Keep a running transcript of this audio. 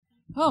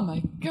Oh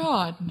my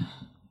god.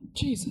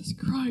 Jesus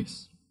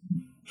Christ.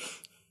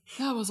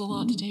 That was a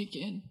lot to take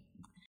in.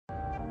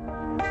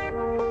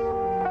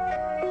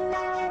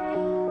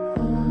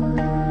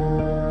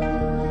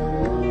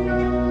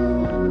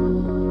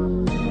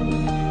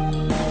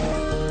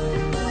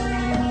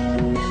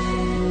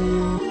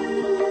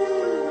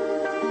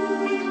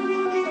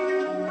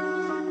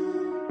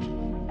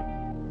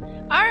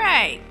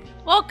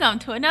 Welcome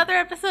to another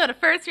episode of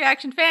First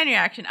Reaction Fan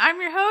Reaction.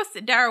 I'm your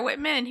host, Dara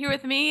Whitman, and here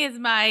with me is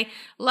my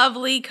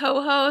lovely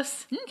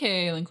co-host,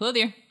 Kaylin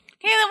Clothier.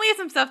 Kaylin, we have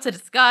some stuff to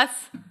discuss.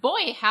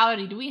 Boy,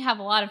 howdy, do we have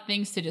a lot of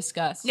things to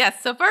discuss.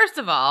 Yes, so first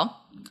of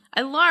all,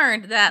 I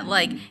learned that,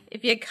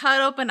 if you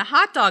cut open a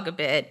hot dog a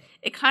bit,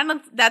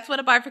 that's what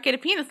a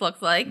bifurcated penis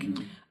looks like.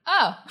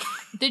 Oh,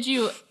 did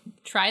you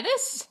try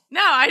this?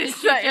 No, I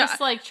just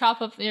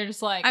chop up, you're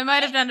just like... I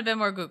might have done a bit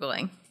more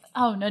Googling.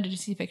 Oh, no, did you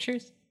see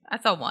pictures? I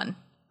saw one.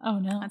 Oh,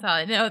 no. That's how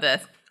I know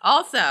this.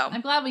 Also,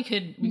 I'm glad we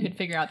could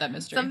figure out that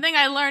mystery. Something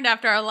I learned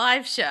after our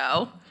live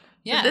show.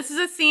 Yeah. So this is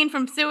a scene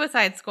from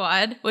Suicide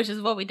Squad, which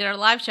is what we did our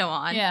live show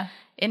on. Yeah.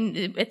 And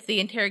it's the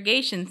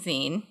interrogation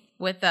scene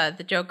with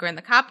the Joker and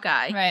the cop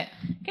guy. Right.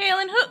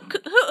 Kaylin,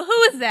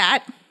 who is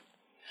that?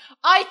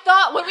 I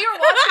thought when we were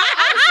watching it,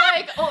 I was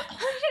like, oh,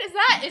 shit,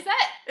 is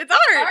that? It's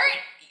art.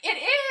 It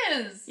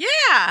is.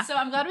 Yeah. So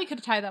I'm glad we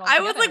could tie that all I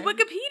together. was like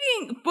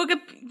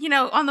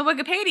on the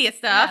Wikipedia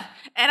stuff,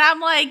 and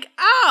I'm like,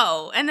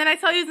 oh. And then I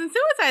saw he was in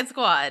Suicide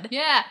Squad.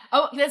 Yeah.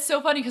 Oh, that's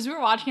so funny because we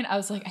were watching it. I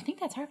was like, I think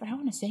that's art, but I don't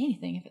want to say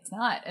anything if it's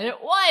not. And it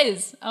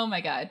was. Oh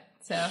my god.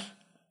 So,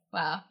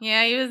 wow.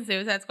 Yeah, he was in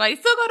Suicide Squad. He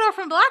still got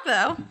Orphan Black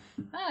though.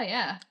 Oh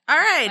yeah. All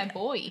right. My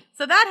boy.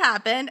 So that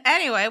happened.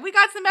 Anyway, we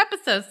got some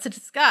episodes to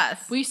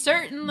discuss. We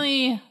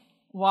certainly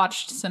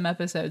watched some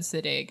episodes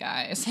today,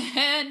 guys,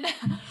 and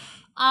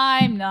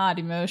I'm not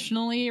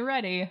emotionally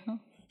ready.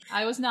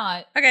 I was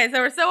not. Okay,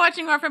 so we're still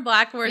watching Orphan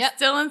Black. We're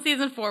still in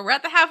season 4. We're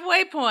at the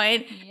halfway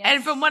point. Yes.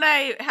 And from what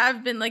I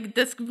have been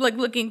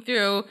looking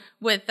through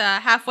with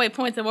halfway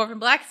points of Orphan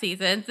Black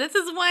seasons, this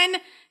is when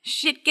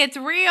shit gets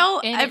real.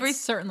 And it's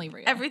certainly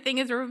real. Everything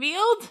is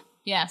revealed.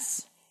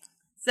 Yes.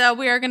 So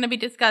we are going to be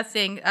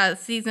discussing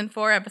season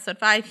 4, episode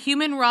 5,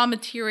 Human Raw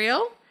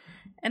Material,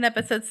 and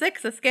episode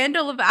 6, A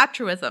Scandal of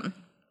Altruism.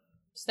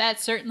 So that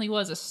certainly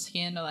was a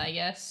scandal, I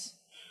guess.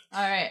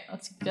 All right,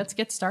 let's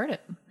get started.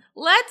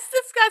 Let's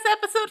discuss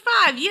episode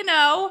 5,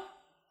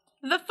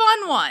 the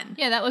fun one.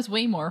 Yeah, that was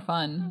way more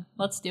fun.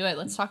 Let's do it.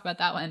 Let's talk about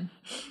that one.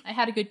 I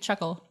had a good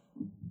chuckle.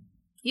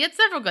 You had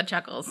several good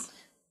chuckles.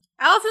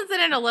 Allison's in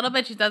it a little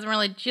bit. She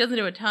doesn't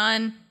do a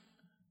ton.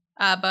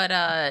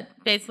 But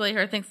basically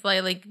her thing's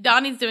slightly...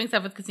 Donnie's doing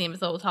stuff with Cosima,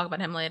 so we'll talk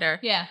about him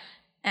later. Yeah.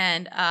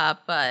 And,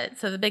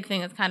 so the big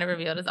thing that's kind of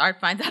revealed is Art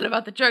finds out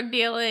about the drug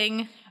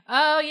dealing.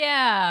 Oh,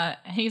 yeah.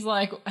 He's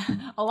like,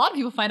 a lot of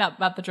people find out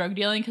about the drug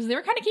dealing because they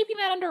were kind of keeping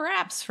that under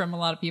wraps from a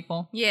lot of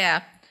people.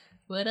 Yeah.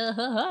 But,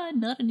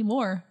 not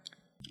anymore.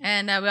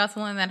 And we also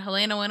learned that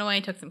Helena went away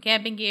and took some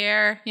camping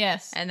gear.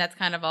 Yes. And that's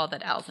kind of all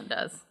that Allison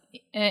does.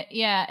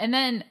 Yeah. And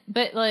then,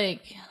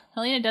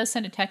 Helena does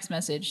send a text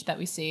message that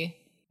we see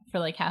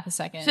for half a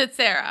second. To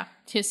Sarah.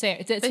 To Sarah.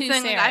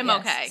 I'm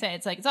okay. Say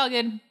it's it's all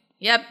good.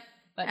 Yep.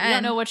 But we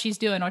don't know what she's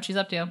doing, what she's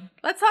up to.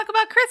 Let's talk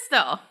about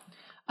Crystal.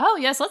 Oh,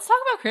 yes. Let's talk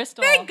about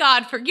Crystal. Thank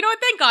God for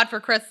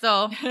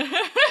Crystal.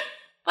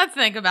 Let's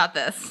think about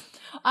this.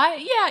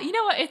 You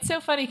know what? It's so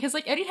funny because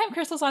anytime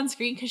Crystal's on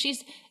screen, because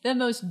she's the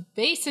most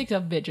basic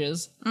of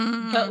bitches,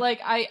 but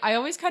I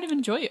always kind of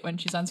enjoy it when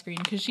she's on screen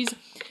because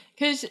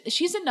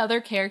she's another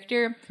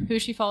character who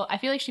I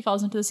feel like she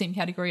falls into the same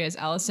category as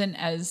Allison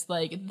as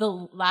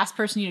the last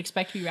person you'd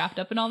expect to be wrapped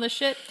up in all this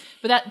shit,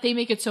 but that they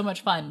make it so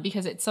much fun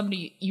because it's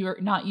somebody you're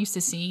not used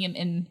to seeing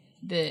in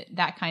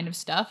that kind of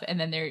stuff, and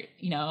then they're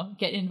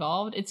get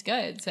involved. It's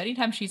good. So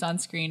anytime she's on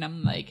screen,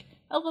 I'm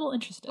a little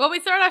interested. Well, we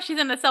start off, she's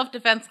in a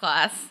self-defense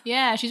class.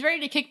 Yeah, she's ready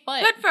to kick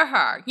butt. Good for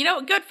her.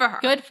 Good for her.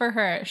 Good for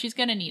her. She's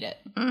gonna need it.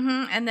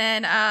 And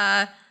then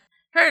her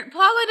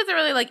plotline doesn't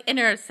really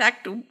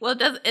intersect. Well,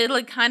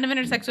 it kind of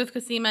intersects with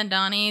Cosima and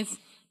Donnie's,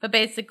 but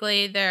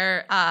basically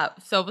they're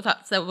so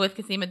with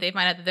Cosima they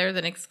find out that there's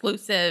an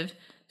exclusive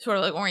sort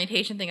of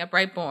orientation thing at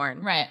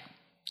Brightborn. Right.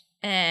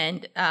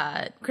 And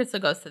Crystal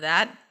goes to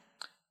that.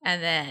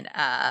 And then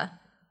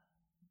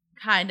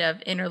kind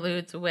of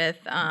interludes with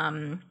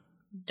Donnie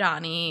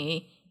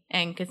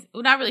and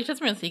not really, she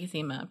doesn't really see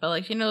Cosima,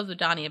 but she knows with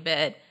Donnie a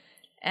bit.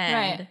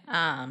 And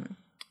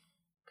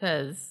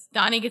because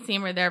Donnie and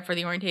Cosima are there for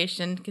the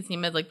orientation,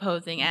 Cosima is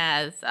posing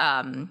as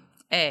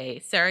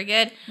a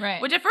surrogate. Right.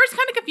 Which at first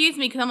kind of confused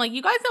me because I'm like,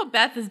 you guys know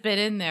Beth has been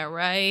in there,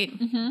 right?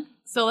 Mm-hmm.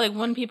 So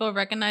when people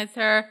recognized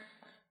her,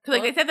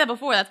 because they said that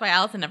before, that's why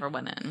Allison never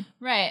went in.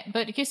 Right,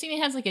 but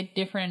Cosima has a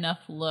different enough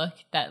look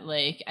that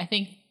I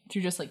think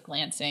through just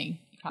glancing.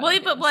 I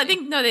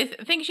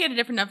think she had a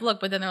different enough look,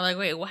 but then they're like,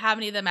 wait, well, how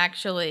many of them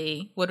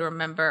actually would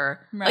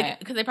remember? Right.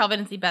 Because they probably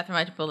didn't see Beth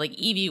much, but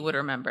Evie would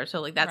remember.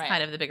 So that's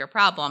kind of the bigger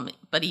problem.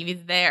 But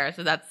Evie's there,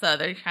 so that's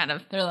they're kind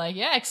of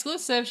yeah,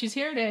 exclusive. She's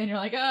here today, and you're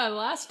like, oh, the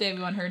last day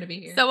we want her to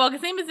be here. So while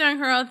Cosima's doing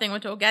her own thing,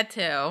 which we'll get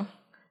to.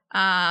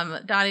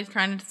 Donnie's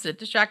trying to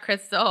distract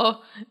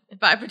Crystal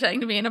by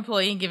pretending to be an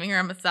employee and giving her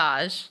a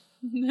massage.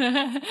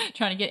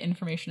 Trying to get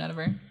information out of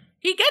her.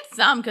 He gets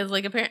some because,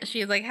 like, apparently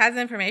she like has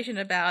information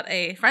about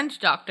a French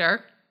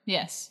doctor.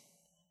 Yes.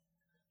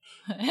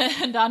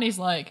 And Donnie's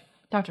like,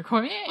 Dr.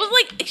 Cormier. Well,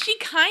 like, she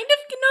kind of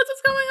knows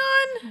what's going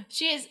on.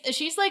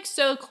 She's like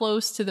so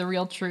close to the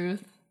real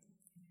truth,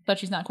 but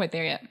she's not quite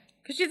there yet.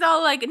 Because she's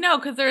all like, no,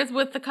 because there's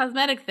with the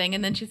cosmetic thing.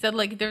 And then she said,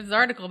 like, there's an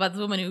article about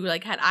this woman who,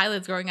 like, had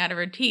eyelids growing out of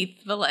her teeth.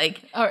 But,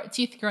 like... Or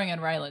teeth growing out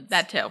of her eyelids.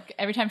 That, too.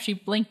 Every time she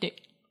blinked,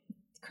 it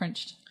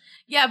crunched.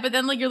 Yeah, but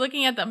then, like, you're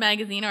looking at the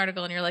magazine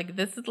article and you're like,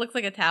 this looks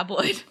like a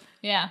tabloid.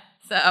 Yeah.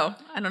 So,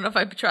 I don't know if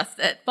I trust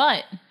it.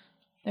 But,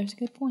 there's a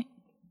good point.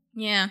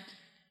 Yeah.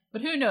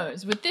 But who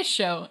knows? With this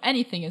show,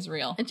 anything is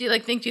real. And she,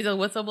 like, thinks she's a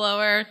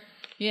whistleblower.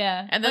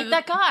 Yeah. And then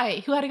like that guy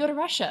who had to go to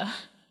Russia.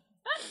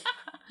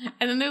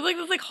 And then there's, like,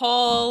 this, like,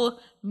 whole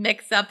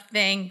mix-up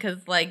thing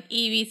because, like,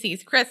 Evie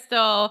sees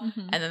Crystal.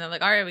 Mm-hmm. And then they're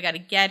like, all right, we got to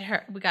get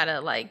her. We got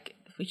to, like,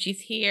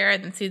 she's here.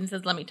 And then Susan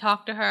says, let me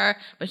talk to her.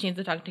 But she ends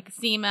up talking to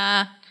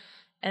Cosima.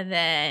 And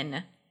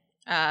then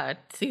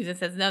Susan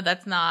says, no,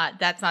 that's not,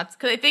 because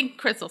I think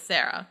Crystal's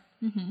Sarah.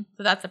 Mm-hmm.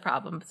 So that's a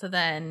problem. So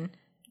then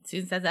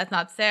Susan says, that's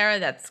not Sarah,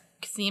 that's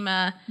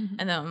Cosima. Mm-hmm.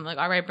 And then I'm like,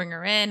 all right, bring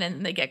her in.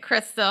 And they get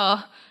Crystal.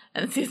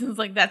 And Susan's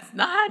like, that's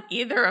not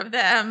either of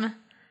them.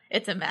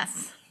 It's a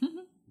mess. Mm-hmm.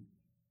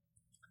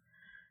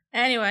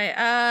 Anyway,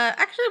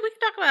 actually, we can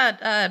talk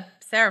about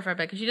Sarah for a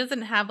bit because she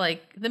doesn't have,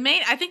 like,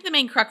 I think the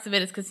main crux of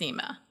it is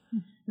Cosima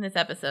in this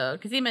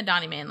episode. Cosima and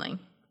Donnie mainly.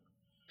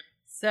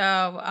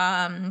 So,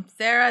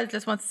 Sarah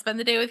just wants to spend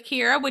the day with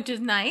Kira, which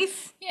is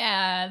nice.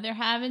 Yeah, they're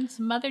having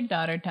some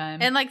mother-daughter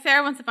time. And, like,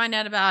 Sarah wants to find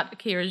out about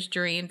Kira's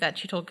dream that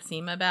she told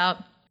Cosima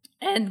about.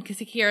 And because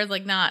Kira's,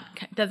 like,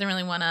 doesn't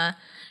really want to,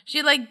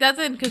 she, like,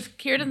 doesn't, because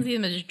Kira doesn't see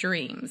them as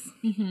dreams.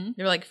 Mm-hmm.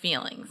 They're, like,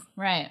 feelings.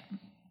 Right.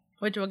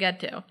 Which we'll get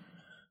to.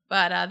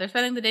 But they're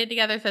spending the day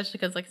together, especially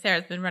because, like,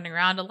 Sarah's been running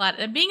around a lot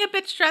and being a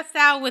bit stressed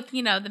out with,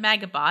 you know, the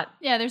Magabot.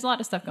 Yeah, there's a lot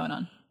of stuff going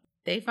on.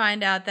 They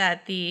find out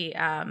that the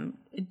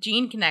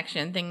gene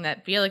connection thing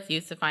that Felix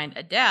used to find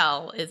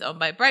Adele is owned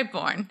by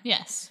Brightborn.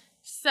 Yes.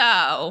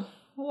 So,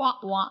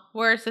 wah.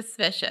 We're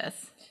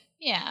suspicious.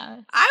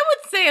 Yeah. I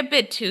would say a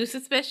bit too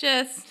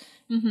suspicious.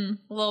 Mm-hmm.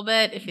 A little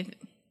bit. If you.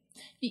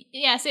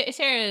 Yeah,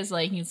 Sarah is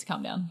like needs to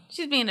calm down.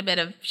 She's being a bit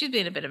of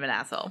an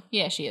asshole.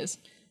 Yeah, she is.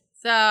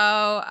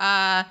 So,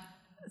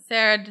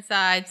 Sarah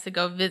decides to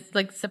go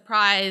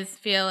surprise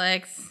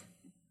Felix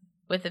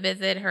with a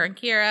visit, her and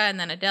Kira, and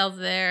then Adele's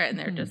there, and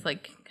they're just,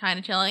 like, kind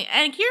of chilling.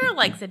 And Kira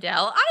likes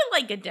Adele. I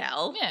like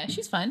Adele. Yeah,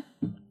 she's fun.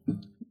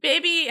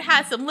 Baby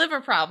has some liver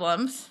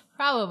problems.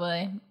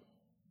 Probably.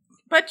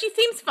 But she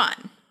seems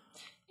fun.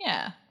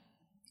 Yeah.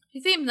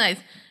 She seems nice.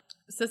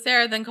 So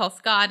Sarah then calls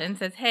Scott and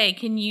says, hey,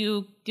 can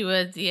you do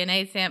a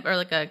DNA sample, or,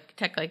 like,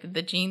 check, like,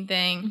 the gene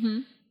thing? Mm-hmm.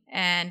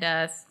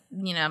 And,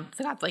 you know,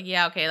 Scott's like,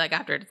 yeah, okay, like,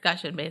 after a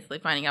discussion, basically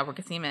finding out where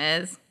Cosima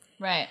is.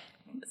 Right.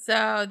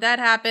 So that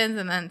happens,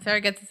 and then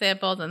Sarah gets the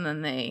samples, and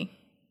then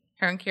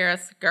her and Kira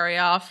scurry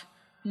off,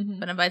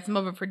 but invites them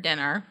over for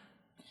dinner.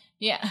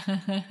 Yeah.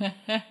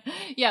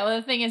 Yeah, well,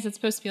 the thing is, it's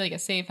supposed to be like a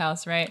safe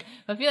house, right?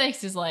 But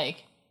Felix is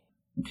like,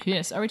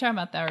 pissed. Are we talking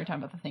about that, or are we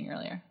talking about the thing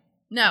earlier?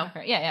 No.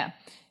 Yeah.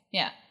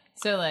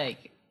 So,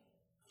 like,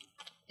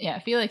 yeah,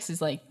 Felix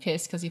is like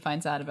pissed because he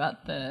finds out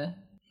about the...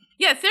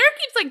 Yeah, Sarah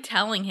keeps, like,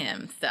 telling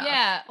him stuff.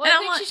 Yeah, well, I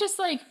think she's just,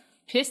 like,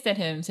 pissed at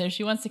him, so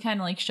she wants to kind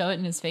of, like, show it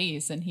in his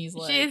face, and he's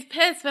like... She's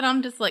pissed, but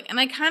I'm just, like... And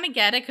I kind of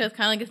get it, because it's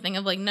kind of like a thing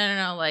of, like,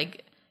 no,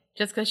 like,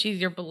 just because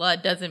she's your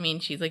blood doesn't mean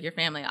she's, like, your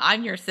family.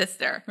 I'm your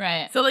sister.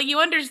 Right. So, like, you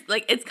understand,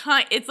 like,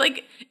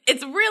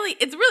 it's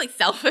really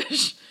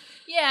selfish.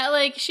 Yeah,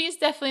 like, she's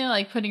definitely,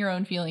 like, putting her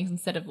own feelings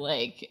instead of,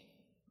 like,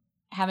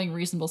 having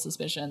reasonable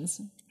suspicions.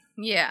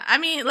 Yeah, I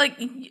mean, like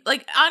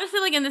honestly,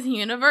 like, in this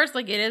universe,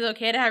 like, it is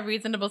okay to have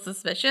reasonable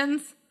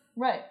suspicions.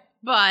 Right.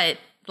 But,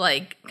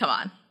 like, come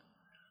on.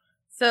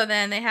 So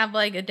then they have,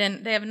 like,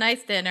 they have a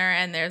nice dinner,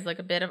 and there's, like,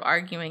 a bit of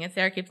arguing, and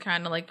Sarah keeps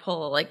trying to, like,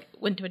 pull, like,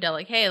 into Adele,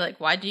 like, hey, like,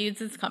 why'd you use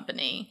this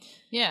company?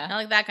 Yeah. And,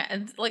 like, that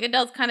kind of, like,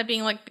 Adele's kind of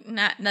being, like,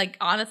 not, like,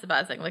 honest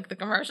about it, like, the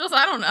commercials,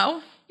 I don't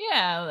know.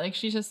 Yeah, like,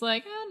 she's just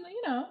like,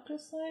 you know,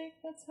 just, like,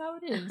 that's how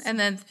it is. And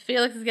then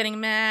Felix is getting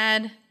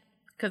mad,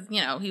 because,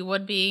 you know, he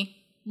would be.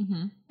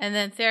 Mm-hmm. And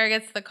then Sarah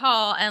gets the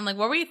call, and, like,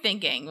 what were you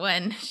thinking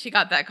when she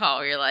got that call?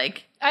 Where you're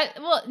like,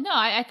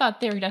 I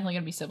thought they were definitely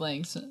gonna be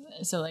siblings.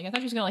 So like, I thought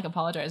she was gonna like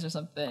apologize or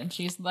something.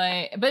 She's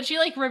like, but she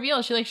like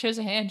reveals, she like shows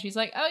a hand. She's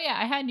like, oh yeah,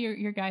 I had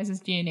your guys'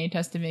 DNA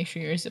test to make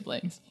sure you're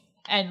siblings,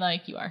 and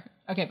like you are.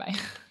 Okay, bye.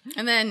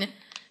 And then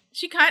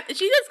she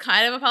does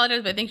kind of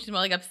apologize, but I think she's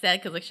more like upset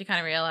because like she kind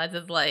of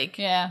realizes like,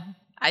 yeah,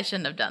 I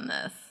shouldn't have done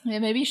this. Yeah,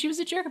 maybe she was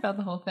a jerk about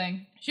the whole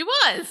thing. She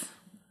was.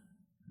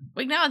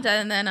 We acknowledge that,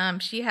 and then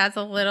she has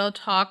a little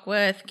talk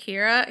with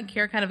Kira, and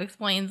Kira kind of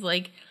explains,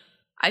 like,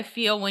 I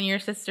feel when your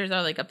sisters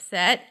are, like,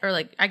 upset, or,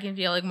 like, I can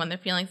feel, like, when they're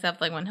feeling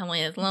stuff, like, when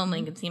Helena's lonely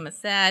and Cosima's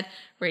sad,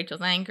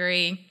 Rachel's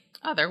angry,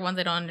 other ones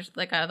I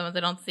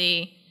don't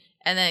see,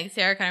 And then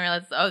Sarah kind of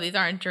realizes, oh, these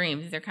aren't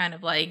dreams. These are kind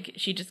of like,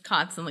 she just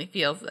constantly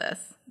feels this.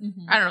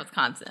 Mm-hmm. I don't know if it's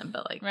constant,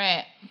 but like.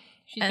 Right.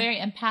 She's very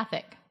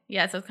empathic.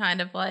 Yeah, so it's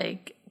kind of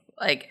like,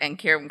 and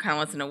Kira kind of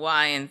wants to know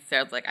why, and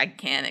Sarah's like, I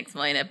can't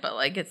explain it, but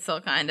like, it's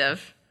still kind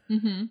of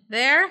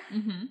there.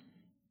 Mm-hmm.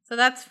 So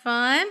that's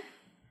fun.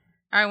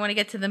 All right, I want to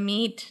get to the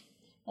meat.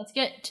 Let's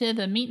get to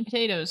the meat and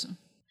potatoes.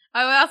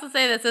 I would also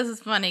say this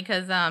is funny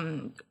because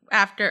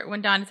after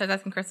when Donnie starts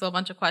asking Crystal a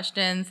bunch of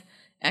questions,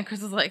 and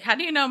Crystal's like, how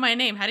do you know my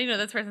name? How do you know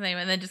this person's name?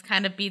 And then just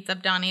kind of beats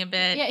up Donnie a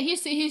bit. Yeah,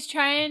 he's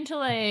trying to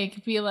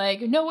like be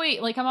like, no,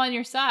 wait, like I'm on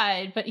your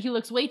side, but he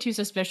looks way too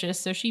suspicious,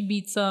 so she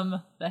beats him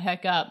the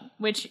heck up,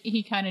 which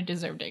he kind of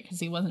deserved it because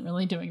he wasn't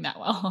really doing that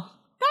well.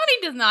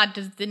 Donnie did not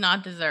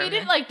deserve it. He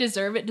didn't like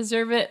deserve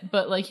it,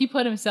 but like he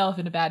put himself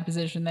in a bad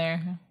position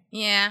there.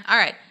 Yeah. All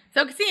right.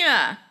 So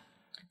Cosima.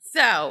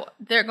 So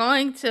they're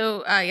going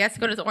to yes,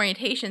 go to this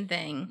orientation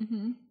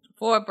thing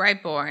for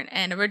Brightborn,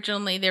 and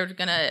originally it was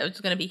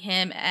gonna be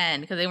him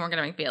and because they weren't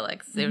gonna make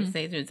Felix, they were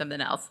saying doing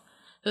something else.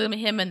 So it was gonna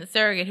be him and the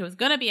surrogate who was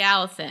gonna be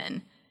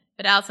Allison,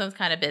 but Allison was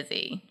kind of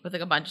busy with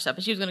like a bunch of stuff,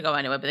 but she was gonna go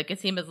anyway. But the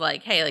Cosima's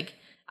like, hey, like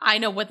I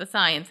know what the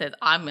science is,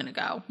 I'm gonna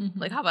go.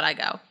 Like, how about I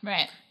go?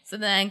 Right. So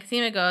then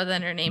Cosima goes,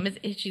 and her name is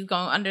she's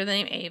going under the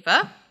name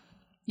Ava.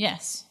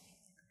 Yes.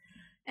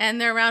 And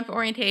they're around for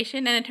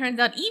orientation, and it turns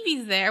out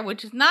Evie's there,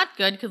 which is not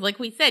good, because like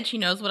we said, she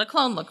knows what a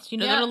clone looks. She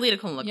knows what a Lita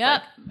clone looks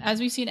like. As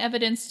we've seen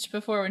evidenced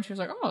before when she was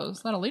like, oh,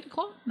 is that a Lita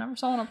clone? Never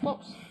saw one up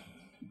close.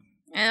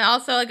 And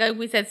also, like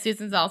we said,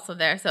 Susan's also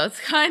there, so it's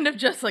kind of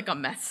just like a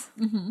mess.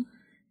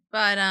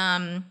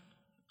 But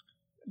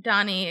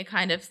Donnie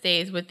kind of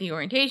stays with the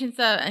orientation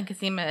stuff, and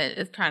Cosima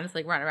is trying to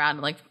like run around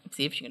and like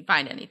see if she can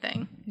find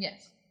anything.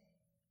 Yes.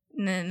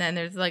 And then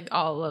there's like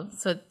all of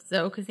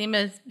so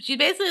Cosima she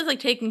basically is like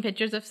taking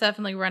pictures of stuff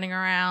and like running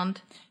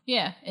around.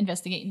 Yeah,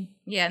 investigating.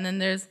 Yeah, and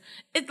then it's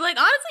like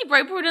honestly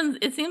Brightport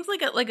it seems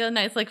like a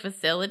nice like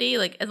facility,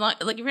 like as long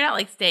like if you're not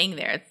like staying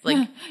there, it's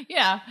like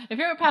yeah, if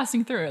you're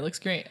passing through, it looks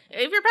great.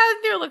 If you're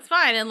passing through, it looks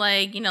fine, and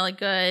like like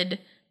good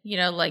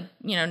like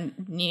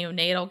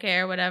neonatal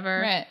care,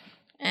 whatever. Right.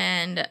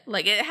 And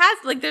like it has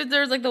like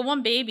there's like the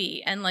one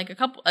baby and like a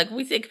couple like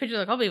we see pictures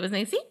of a couple babies and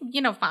they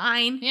seem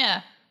fine.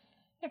 Yeah.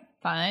 They're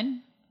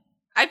fine.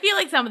 I feel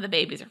like some of the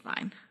babies are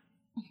fine.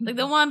 Like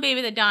the one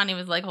baby that Donnie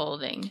was like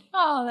holding.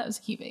 Oh, that was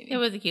a cute baby. It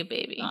was a cute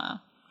baby. Oh.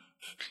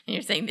 And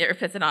you're saying they were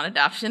pissing on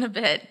adoption a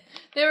bit.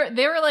 They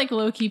were like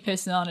low key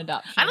pissing on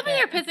adoption. I don't think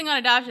they were pissing on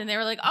adoption. They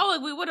were like, oh,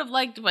 we would have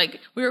liked like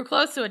we were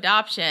close to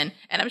adoption,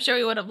 and I'm sure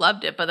we would have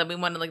loved it, but then we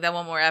wanted like that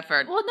one more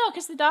effort. Well, no,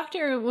 because the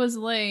doctor was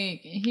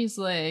like, he's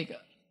like,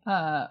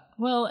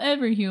 well,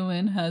 every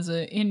human has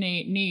an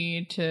innate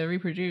need to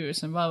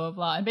reproduce and blah, blah,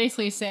 blah. And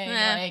basically saying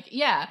like,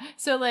 yeah.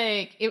 So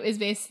like, it was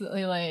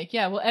basically like,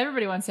 yeah, well,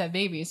 everybody wants to have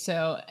babies.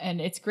 So,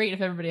 and it's great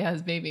if everybody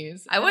has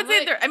babies. I would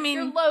say like,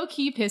 they're low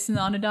key pissing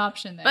on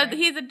adoption there. But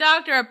he's a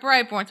doctor at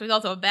Brightborn, so he's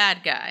also a bad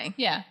guy.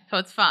 Yeah. So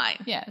it's fine.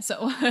 Yeah.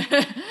 So,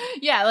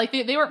 yeah, like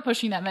they weren't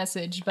pushing that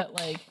message, but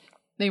like,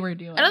 they were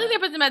doing I don't think they're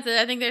pushing the message.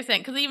 I think they're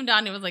saying, because even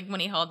Donnie was like, when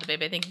he held the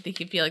baby, I think they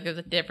could feel like there's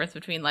a difference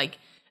between like,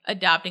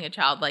 adopting a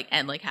child like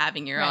and like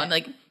having your own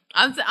like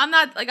I'm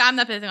not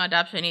pissing on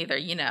adoption either,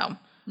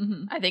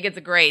 I think it's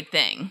a great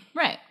thing,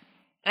 right?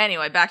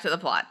 Anyway, back to the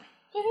plot.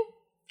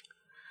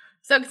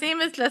 So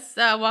Cosima's just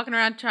walking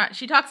around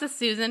she talks to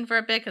Susan for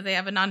a bit because they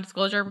have a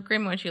non-disclosure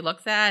agreement when she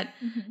looks at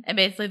and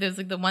basically there's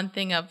like the one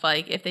thing of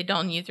like if you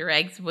don't use your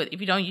eggs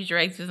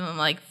within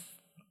like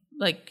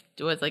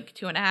it was like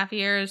 2.5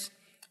 years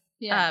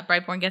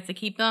Brightborn gets to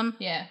keep them,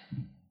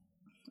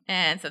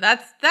 and so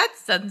that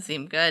doesn't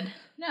seem good.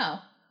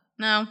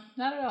 No,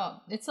 not at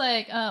all. It's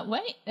like,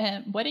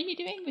 what are you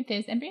doing with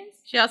those embryos?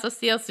 She also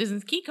steals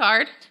Susan's key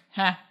card.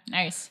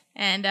 Nice.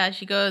 And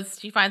she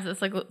finds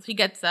this, like, she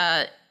gets,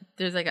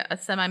 there's like a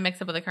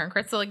semi-mix-up with the current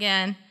crystal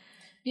again.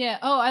 Yeah.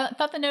 Oh, I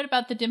thought the note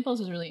about the dimples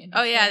was really interesting.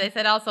 Oh, yeah. They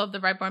said also the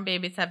Brightborn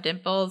babies have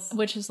dimples.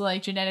 Which is,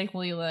 like,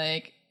 genetically,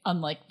 like,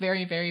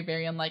 very, very,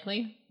 very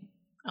unlikely.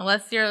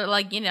 Unless you're,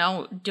 like,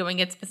 doing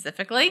it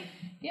specifically.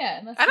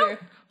 Yeah, unless you're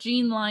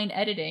gene line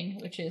editing,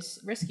 which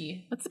is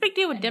risky. What's the big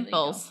deal with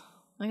dimples?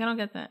 Like, I don't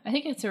get that. I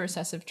think it's a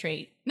recessive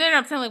trait. No,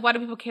 I'm saying, like, why do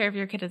people care if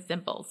your kid has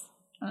dimples?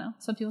 I don't know.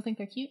 Some people think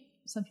they're cute.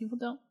 Some people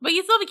don't. But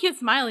you still have a cute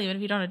smile even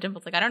if you don't have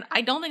dimples. Like,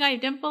 I don't think I have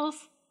dimples.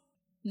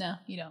 No,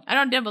 you don't. I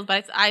don't have dimples,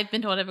 but I've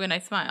been told I have a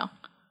nice smile.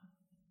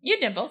 You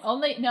have dimples.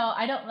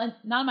 I don't,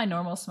 not my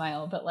normal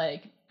smile, but,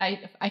 like,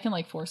 I can,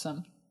 like, force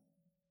them.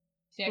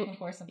 See, I can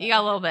force them. You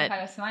got a little bit. If I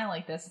have a smile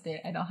like this,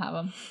 I don't have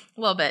them. A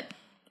little bit.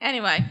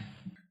 Anyway.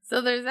 So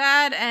there's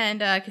that,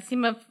 and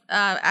Cosima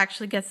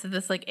actually gets to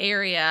this, like,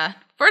 area.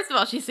 First of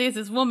all, she sees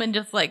this woman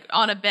just, like,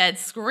 on a bed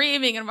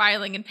screaming and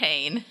writhing in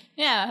pain.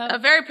 Yeah. A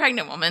very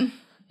pregnant woman.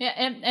 Yeah,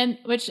 and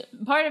which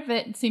part of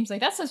it seems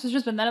like that's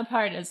suspicious, but another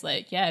part is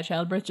like, yeah,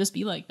 childbirth just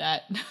be like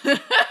that.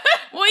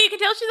 Well, you can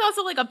tell she's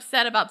also, like,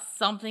 upset about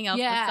something else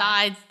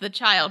besides the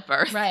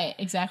childbirth. Right,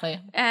 exactly.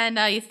 And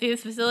you see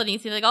this facility, you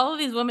see, like, all of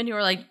these women who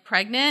are, like,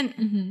 pregnant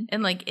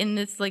and, like, in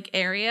this, like,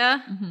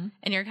 area,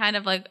 and you're kind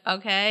of like,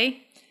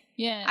 okay.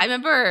 Yeah. I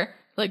remember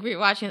like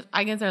rewatching it,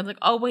 I was like,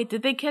 oh wait,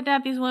 did they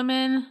kidnap these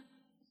women?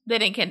 They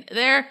didn't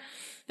They're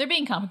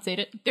being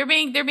compensated. They're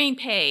being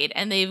paid,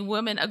 and the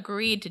women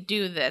agreed to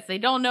do this. They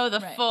don't know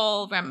the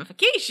full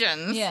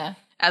ramifications. Yeah.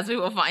 As we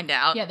will find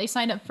out. Yeah, they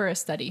signed up for a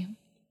study.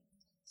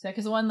 So,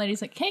 because one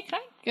lady's like, hey, can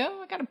I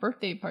go? I got a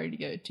birthday party to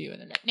go to.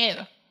 And they're like,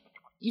 no.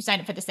 You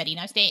signed up for the study,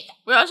 now stay.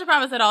 We also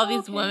promised that all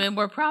these women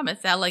were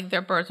promised that, like,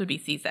 their births would be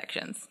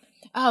C-sections.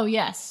 Oh,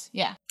 yes.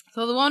 Yeah.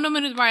 So the one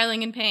woman who's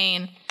writhing in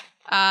pain,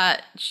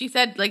 she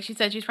said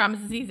she's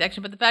promised a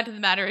C-section, but the fact of the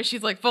matter is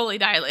she's, like, fully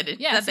dilated.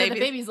 Yeah, so the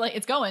baby's like,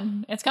 it's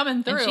coming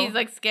through. And she's,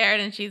 like,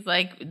 scared, and she's,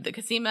 like, the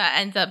Cosima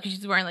ends up, because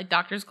she's wearing, like,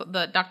 doctor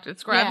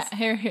scrubs.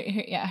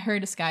 Yeah, her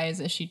disguise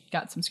is she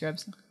got some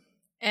scrubs.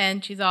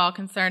 And she's all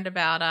concerned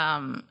about,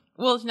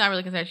 well, she's not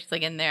really concerned. She's,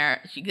 like, in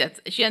there.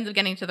 She ends up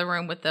getting to the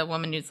room with the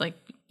woman who's, like,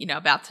 you know,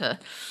 about to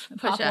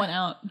push one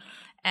out.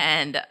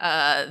 And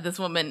this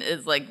woman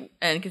is like,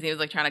 and because he was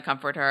like trying to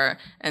comfort her,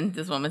 and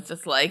this woman's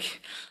just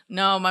like,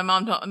 no, my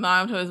mom told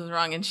us it was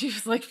wrong, and she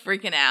was like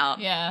freaking out.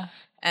 Yeah.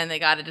 And they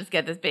got to just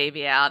get this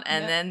baby out,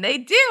 and then they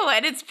do,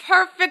 and it's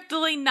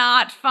perfectly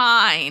not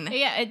fine.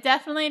 Yeah, it's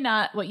definitely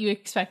not what you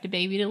expect a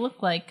baby to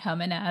look like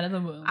coming out of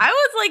the womb. I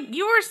was like,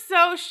 you were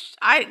so,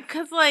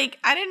 because like,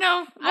 I didn't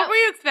know, what were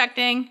you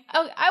expecting?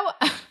 Oh,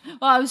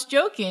 well, I was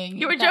joking.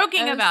 You were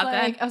joking about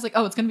that. I was like,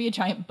 oh, it's going to be a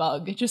giant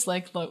bug. Just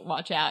like, look,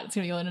 watch out. It's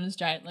going to be in this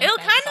giant. Like, it'll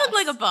kind of look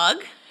like a bug.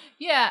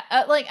 Yeah,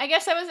 like, I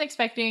guess I was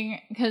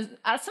expecting, because something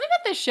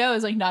about this show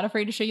is like not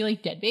afraid to show you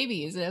like dead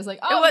babies. And I was like,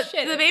 oh,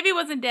 shit. The baby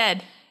wasn't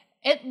dead.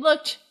 It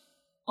looked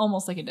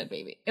almost like a dead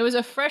baby. It was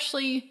a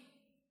freshly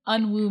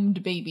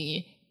unwombed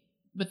baby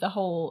with the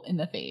hole in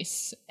the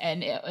face.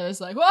 And it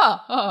was like,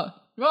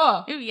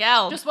 whoa. You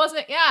yelled. Just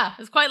wasn't, yeah. It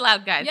was quite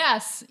loud, guys.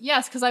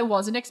 Yes, because I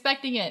wasn't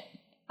expecting it.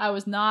 I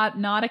was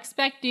not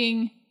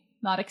expecting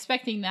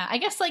that. I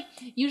guess, like,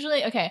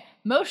 usually, okay,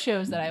 most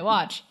shows that I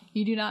watch,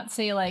 you do not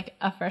say, like,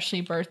 a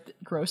freshly birthed,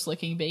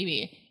 gross-looking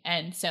baby.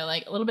 And so,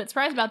 like, a little bit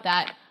surprised about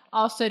that.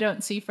 Also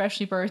don't see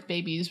freshly birthed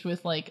babies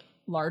with, like,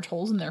 large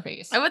holes in their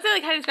face. I would say,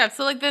 like, how do you describe?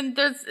 So, like, then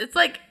it's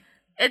like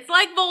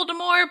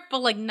Voldemort, but,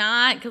 like,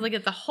 not, because, like,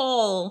 it's a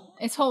hole.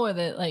 It's hole with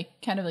it, like,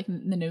 kind of, like,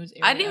 in the nose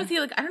area. I didn't even see,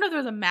 like, I don't know if there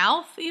was a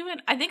mouth,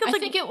 even. I think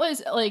it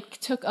was, like,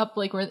 took up,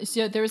 like, where,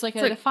 so there was, like,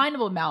 a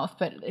definable mouth,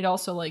 but it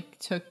also, like,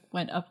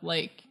 went up,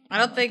 like, I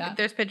don't think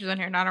there's pictures on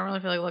here, and I don't really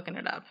feel like looking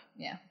it up.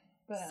 Yeah.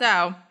 But,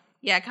 so,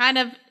 yeah, kind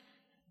of,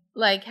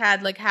 like,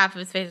 had, like, half of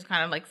his face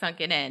kind of, like,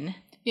 sunken in.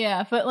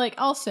 Yeah, but, like,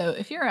 also,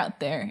 if you're out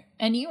there,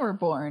 and you were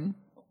born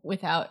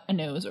without a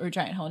nose or a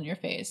giant hole in your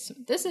face,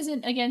 this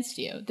isn't against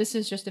you. This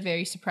is just a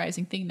very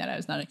surprising thing that I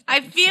was not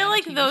expecting. I feel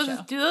like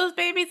those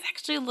babies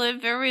actually live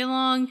very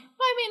long? Well,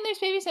 I mean, there's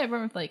babies that are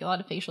born with, like, a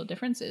lot of facial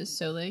differences,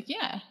 so, like,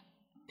 yeah.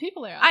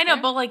 People are out I know,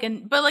 there.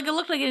 but it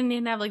looked like it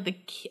didn't have like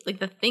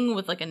the thing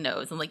with like a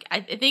nose, and like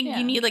I think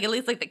you need like at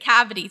least like the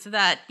cavity so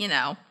that you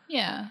know.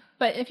 Yeah,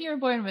 but if you were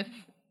born with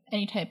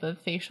any type of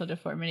facial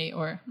deformity,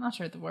 or I'm not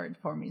sure if the word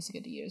deformity is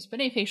good to use, but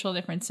any facial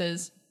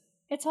differences,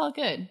 it's all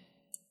good.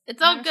 It's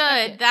all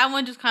good. That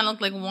one just kind of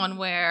looked like one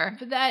where,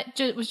 but that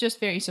was just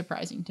very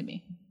surprising to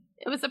me.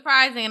 It was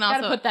surprising, and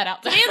also gotta put that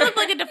out there. To me, it looked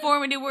like a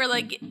deformity where,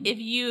 like, if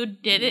you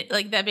did it,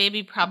 like that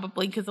baby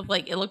probably because of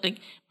like it looked like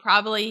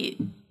probably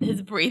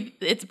its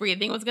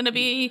breathing was gonna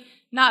be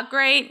not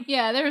great.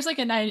 Yeah, there's like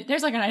a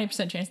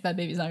 90% chance that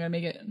baby's not gonna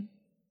make it.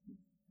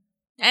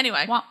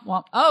 Anyway, womp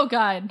womp. Oh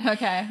god.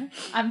 Okay,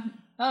 I'm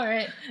all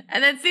right.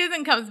 And then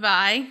Susan comes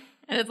by,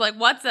 and it's like,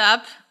 "What's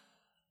up?"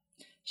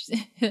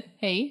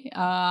 Hey,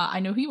 I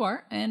know who you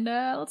are, and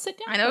let's sit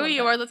down. I know who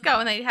you are. Let's go.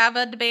 And they have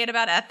a debate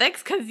about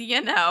ethics because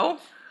you know.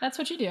 That's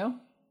what you do.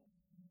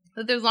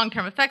 That there's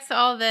long-term effects to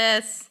all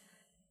this.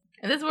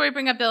 And this is where we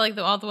bring up that, like,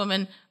 all the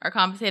women are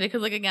compensated.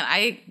 Because, like, again,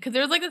 because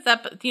there was, like, this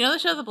episode. Do you know the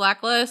show The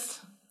Blacklist?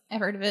 I've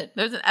heard of it.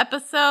 There's an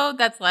episode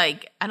that's,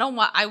 like,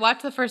 I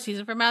watched the first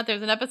season from out.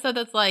 There's an episode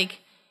that's, like,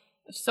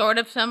 sort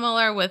of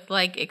similar with,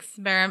 like,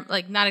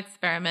 not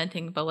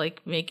experimenting, but, like,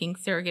 making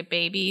surrogate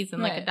babies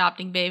and, like,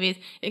 adopting babies.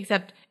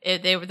 Except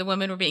the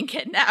women were being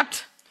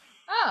kidnapped.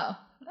 Oh.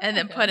 And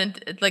then put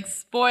into, like,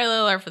 spoiler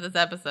alert for this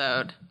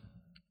episode.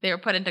 They were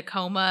put into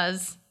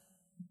comas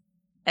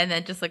and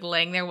then just like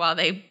laying there while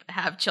they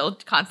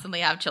constantly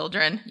have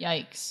children.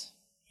 Yikes.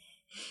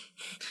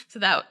 So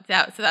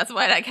that's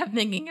what I kept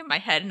thinking in my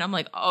head. And I'm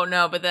like, oh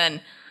no, but then,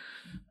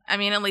 I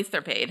mean, at least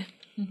they're paid.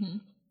 Mm-hmm.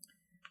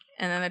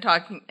 And then they're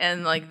talking,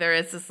 and like there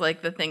is this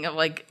like the thing of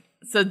like,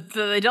 so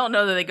they don't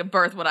know that they could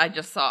birth what I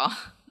just saw.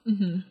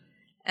 Mm-hmm.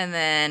 And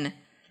then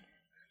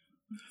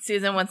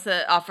Susan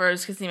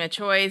offers Cosima a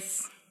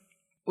choice,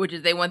 which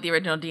is they want the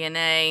original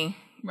DNA.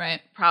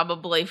 Right.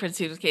 Probably for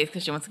Susan's case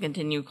because she wants to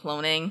continue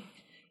cloning.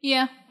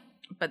 Yeah.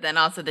 But then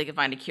also they can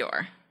find a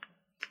cure.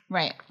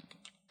 Right.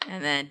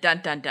 And then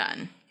dun dun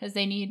dun. Because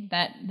they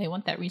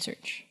want that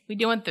research. They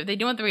do want the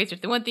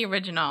research. They want the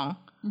original.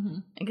 Mm-hmm.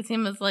 And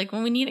Cosima's like,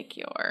 well, we need a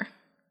cure.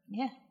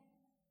 Yeah.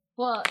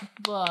 Well,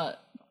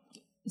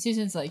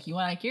 Susan's like, you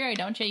want a cure,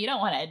 don't you? You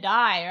don't want to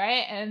die,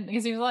 right? And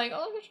Cosima's like,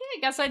 oh, shit, I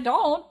guess I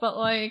don't. But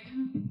like,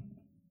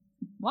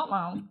 what?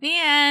 The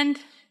end.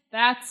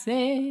 That's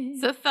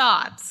it. So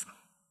thoughts.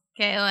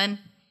 Kaylin,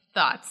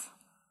 thoughts.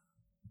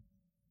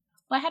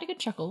 Well, I had a good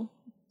chuckle.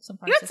 Some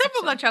parts You had of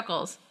several this good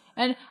chuckles.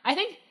 And I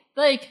think,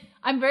 like,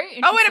 I'm very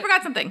interested. Oh, wait, I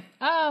forgot something.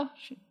 Oh,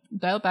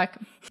 dial it back.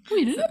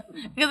 Because it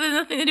has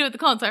nothing to do with the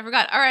clone, so I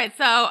forgot. All right,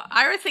 so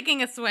Iris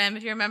taking a swim.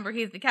 If you remember,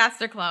 he's the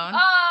caster clone.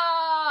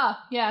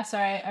 Ah! Yeah,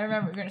 sorry. I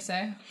remember what you were going to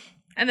say.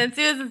 And then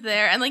Susan's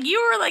there. And, like,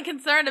 you were, like,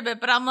 concerned a bit,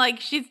 but I'm like,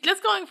 she's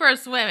just going for a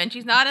swim, and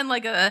she's not in,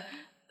 like, a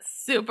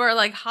super,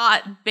 like,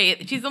 hot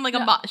bath. She's in, like,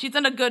 she's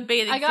in a good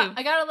bathing suit.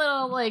 I got a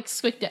little, like,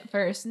 squicked at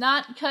first.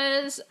 Not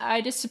because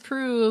I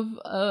disapprove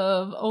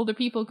of older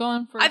people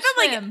going for a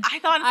swim.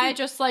 I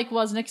just, like,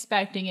 wasn't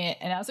expecting it.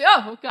 And I was like,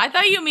 oh, God. I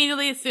thought you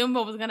immediately assumed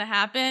what was going to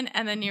happen,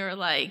 and then you were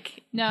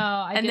like... No,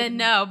 I didn't. And then,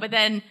 no, but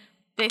then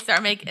they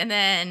start making... And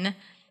then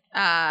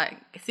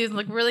Susan's,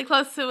 like, really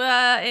close to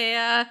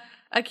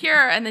a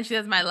cure, and then she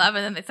says, my love,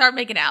 and then they start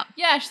making out.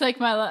 Yeah, she's like,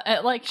 my love.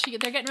 Like,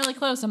 they're getting really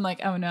close. I'm like,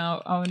 oh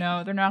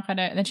no, they're not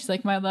gonna. And then she's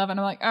like, my love, and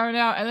I'm like, oh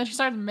no. And then she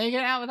starts making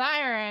out with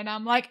Ira, and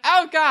I'm like,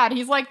 oh God,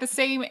 he's like the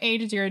same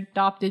age as your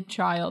adopted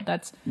child.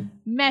 That's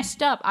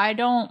messed up. I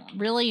don't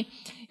really.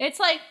 It's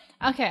like,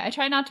 okay, I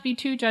try not to be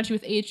too judgy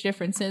with age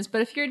differences,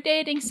 but if you're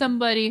dating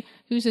somebody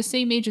who's the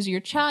same age as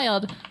your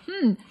child,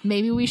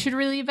 maybe we should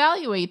really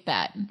evaluate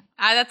that.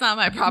 That's not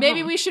my problem.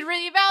 Maybe we should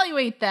really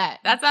evaluate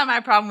that. That's not my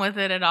problem with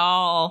it at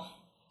all.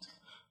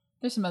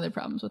 There's some other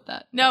problems with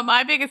that. No,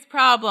 my biggest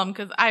problem,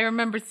 because I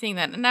remember seeing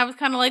that, and I was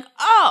kind of like,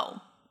 oh,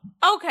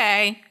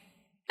 okay,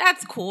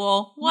 that's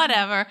cool,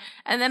 whatever.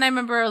 And then I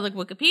remember, like,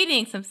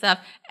 Wikipediaing some stuff,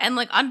 and,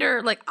 like,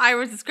 under, like,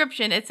 Ira's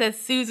description, it says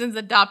Susan's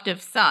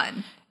adoptive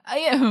son.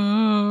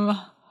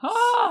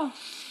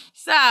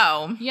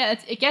 So. Yeah,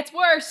 it gets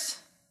worse.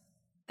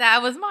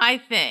 That was my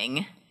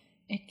thing.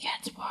 It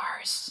gets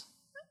worse.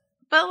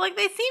 But, like,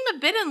 they seem a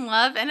bit in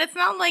love, and it's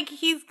not like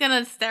he's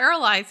gonna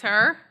sterilize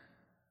her.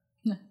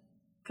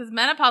 Because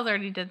menopause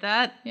already did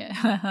that.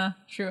 Yeah,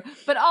 true.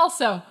 But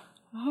also,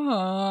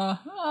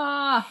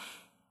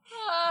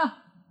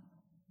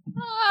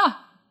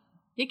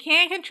 you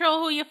can't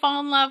control who you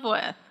fall in love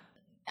with.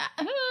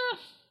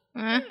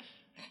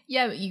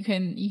 Yeah, but you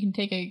can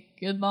take a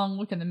good long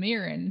look in the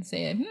mirror and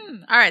say,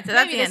 all right, so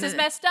that's maybe the end. This is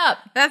messed up.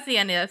 That's the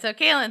end of it. So,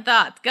 Kaylin,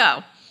 thoughts,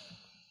 go.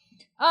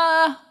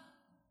 I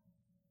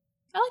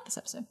like this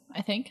episode,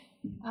 I think.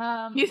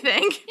 You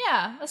think?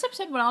 Yeah, this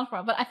episode went on for a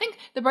while, but I think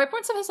the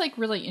Brightborn stuff is like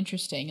really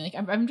interesting. Like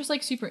I'm just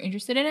like super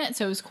interested in it,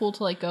 so it was cool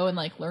to like go and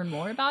like learn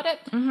more about it.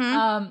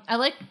 I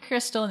like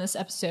Crystal in this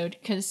episode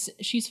because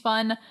she's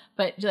fun,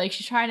 but like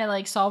she's trying to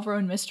like solve her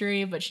own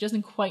mystery, but she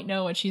doesn't quite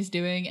know what she's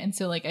doing, and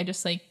so like I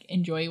just like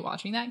enjoy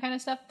watching that kind of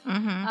stuff.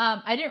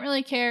 I didn't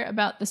really care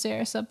about the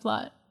Sarah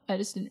subplot. I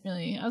just didn't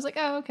really. I was like,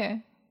 oh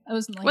okay. I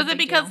wasn't like. Was it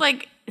because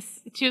like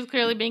she was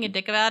clearly being a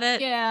dick about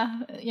it?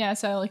 Yeah.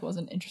 So I like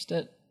wasn't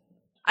interested.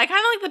 I kind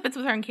of like the bits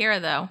with her and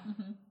Kira though.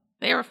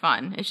 They were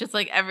fun. It's just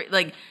like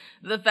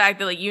the fact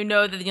that like you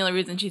know that the only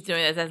reason she's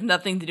doing this has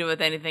nothing to do with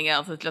anything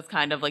else. It's just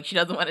kind of like she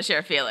doesn't want to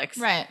share Felix.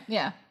 Right.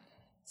 Yeah.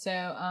 So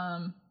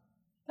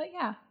but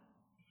yeah.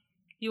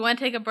 You want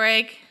to take a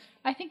break?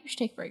 I think we should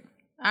take a break.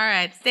 All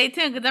right, stay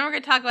tuned because then we're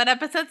going to talk about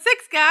episode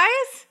 6,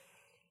 guys.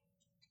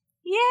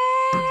 Yay!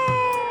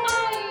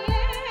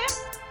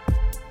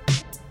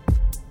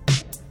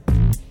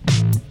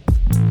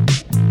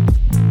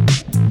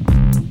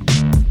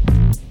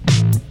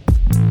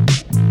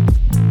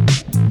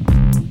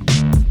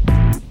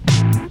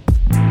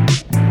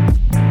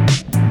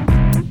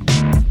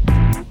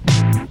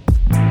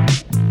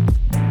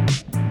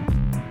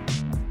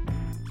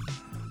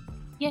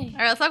 Yay. All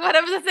right, let's talk about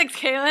episode 6,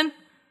 Kaylin.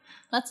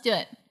 Let's do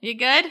it. You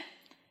good?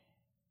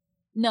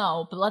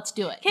 No, but let's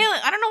do it. Kaylin,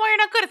 I don't know why you're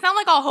not good. It's not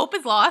like all hope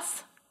is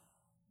lost.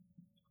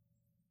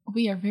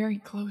 We are very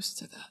close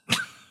to that.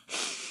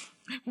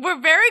 We're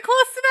very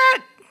close to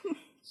that?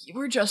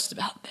 We're just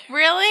about there.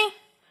 Really?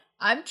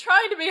 I'm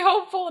trying to be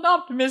hopeful and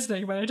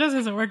optimistic, but it just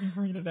isn't working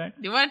for me today.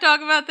 Do you want to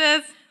talk about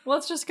this?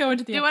 Let's just go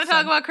into the Do you want to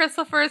talk about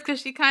Crystal first?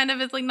 Because she kind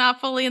of is like not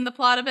fully in the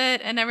plot a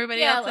bit, and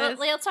everybody else is.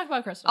 Let's talk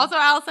about Crystal. Also,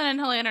 Allison and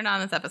Helene are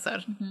not in this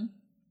episode.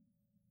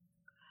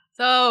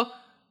 So,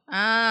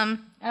 oh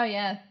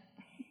yeah.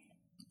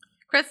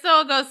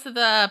 Crystal goes to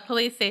the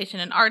police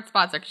station and Art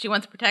spots her because she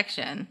wants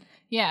protection.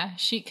 Yeah,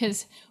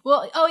 because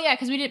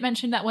we didn't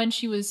mention that when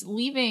she was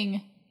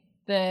leaving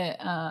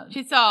the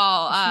she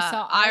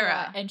saw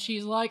Ira, and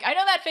she's like, I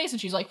know that face,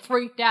 and she's like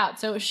freaked out.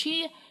 So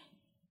she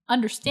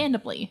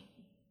understandably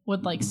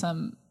would like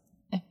some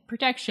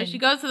protection. So she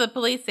goes to the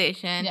police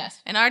station.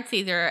 Yes. And Art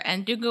sees her,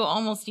 and Dooku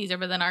almost sees her,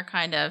 but then Art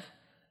kind of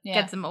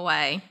gets him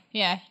away.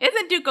 Yeah.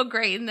 Isn't Dooku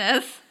great in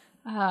this?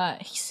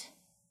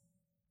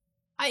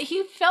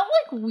 He felt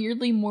like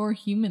weirdly more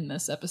human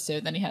this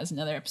episode than he has in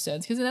other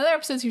episodes. Because in other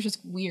episodes he was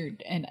just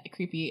weird and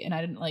creepy, and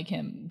I didn't like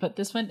him. But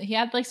this one, he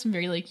had like some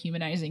very like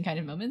humanizing kind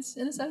of moments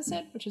in this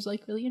episode, which is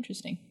like really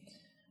interesting.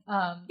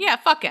 Yeah,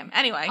 fuck him.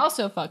 Anyway.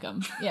 Also fuck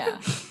him. Yeah.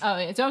 Oh,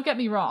 yeah, don't get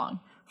me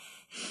wrong.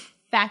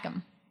 Back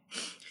him.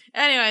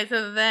 Anyway,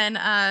 so then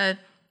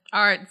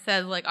Art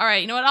says, like, all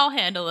right, you know what? I'll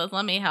handle this.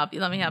 Let me help you.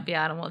 Let me help you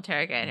out, and we'll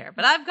interrogate her.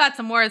 But I've got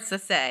some words to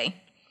say.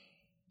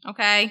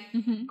 Okay?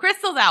 Mm-hmm.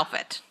 Crystal's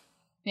outfit.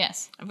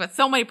 Yes. I've got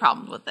so many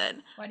problems with it.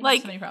 Why do you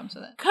have so many problems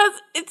with it? Because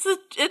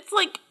it's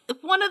like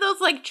one of those,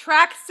 like,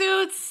 track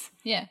suits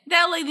Yeah.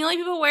 that, like, the only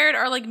people who wear it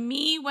are, like,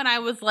 me when I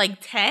was, like,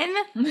 10.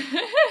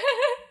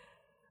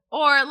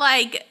 Or,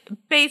 like,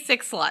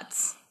 basic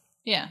sluts.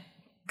 Yeah.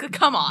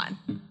 Come on.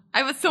 I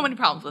have so many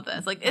problems with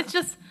this. Like, it's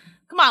just,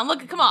 come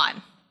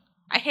on.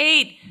 I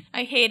hate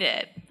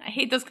it. I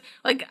hate those.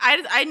 Like,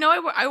 I know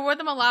I wore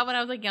them a lot when I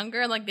was, like, younger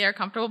and, like, they're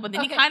comfortable, but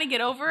then you kind of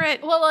get over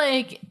it. Well,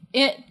 like,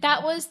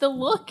 that was the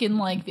look in,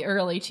 like, the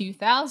early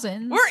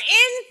 2000s.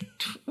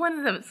 We're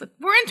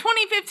in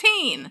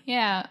 2015.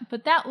 Yeah,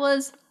 but that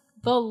was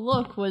the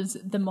look, was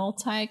the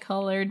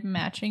multicolored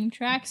matching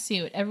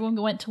tracksuit. Everyone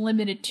went to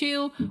Limited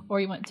 2,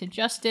 or you went to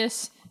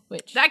Justice,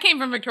 which... That came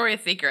from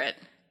Victoria's Secret.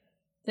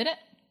 Did it?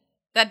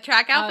 That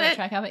track outfit? The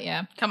track outfit,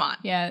 yeah. Come on.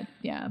 Yeah,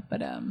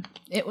 but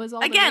it was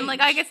all again, like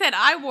I said,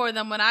 I wore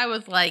them when I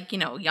was like,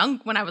 young,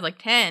 when I was like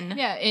 10.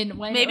 Yeah,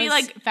 when maybe it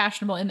was like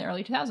fashionable in the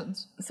early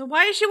 2000s. So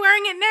why is she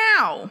wearing it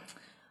now?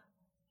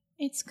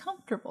 It's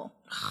comfortable.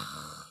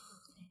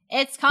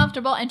 It's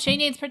comfortable, and she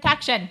needs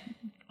protection.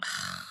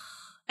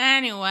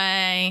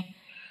 Anyway,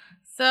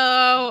 so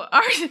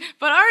Art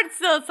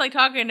still it's like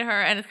talking to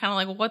her, and it's kind of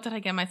like, well, what did I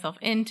get myself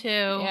into?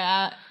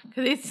 Yeah,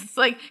 because it's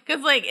like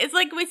it's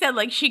like we said,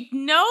 like she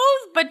knows,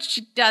 but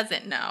she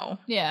doesn't know.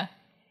 Yeah,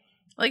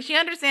 like she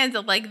understands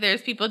that like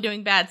there's people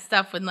doing bad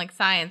stuff with like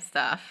science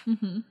stuff,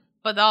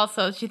 but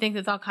also she thinks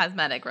it's all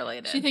cosmetic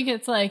related. She thinks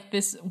it's like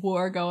this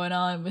war going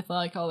on with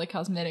like all the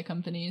cosmetic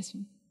companies.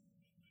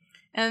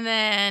 And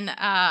then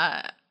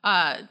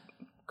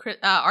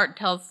Art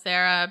tells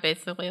Sarah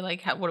basically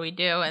like, what do we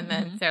do? And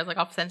then Sarah's like,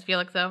 I'll send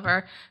Felix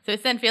over. So he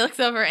sent Felix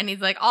over, and he's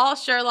like all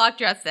Sherlock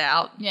dressed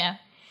out. Yeah,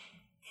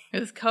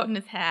 his coat and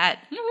his hat.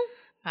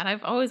 God, I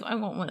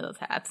want one of those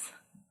hats.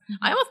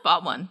 I almost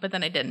bought one, but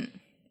then I didn't.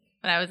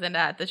 When I was in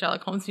at the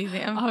Sherlock Holmes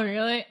Museum. Oh,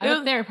 really?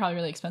 They're probably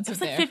really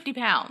expensive. It was like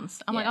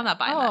 £50. I'm like, I'm not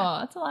buying that. Oh,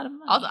 that's a lot of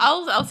money.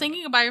 I was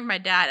thinking of buying it for my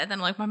dad, and then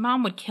like my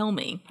mom would kill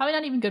me. Probably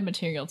not even good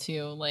material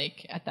too.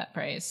 Like at that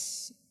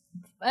price.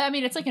 I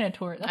mean, it's like in a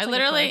tour. That's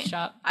like a tourist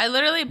shop. I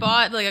literally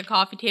bought like a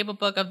coffee table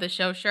book of the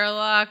show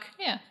Sherlock.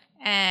 Yeah.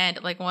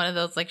 And like one of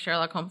those like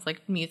Sherlock Holmes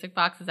like music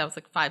boxes that was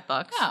like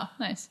 $5. Oh,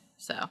 nice.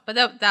 So, but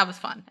that was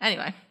fun.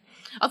 Anyway,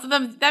 also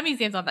that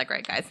museum's not that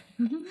great, guys.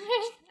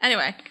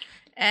 Anyway,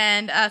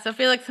 and so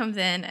Felix comes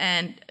in,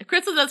 and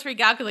Crystal does freak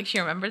out because like she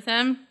remembers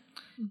him,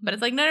 but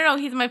it's like no,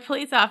 he's my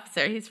police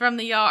officer. He's from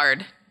the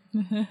Yard.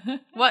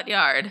 What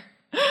Yard?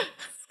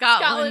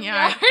 Scotland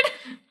Yard.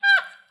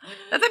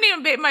 That's not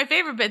even my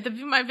favorite bit.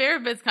 My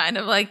favorite bit's kind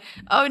of like,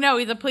 oh no,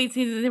 he's an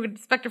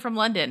inspector from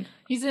London.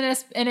 He's an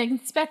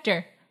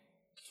inspector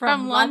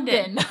from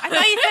London. I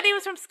thought you said he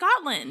was from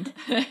Scotland.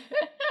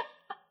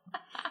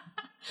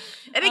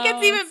 And it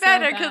gets even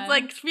better because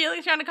like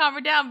Felix trying to calm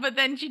her down, but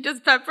then she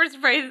just pepper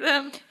sprays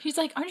him. She's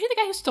like, "Aren't you the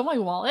guy who stole my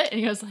wallet?" And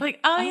he goes like,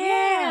 "Oh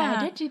yeah,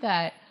 I did do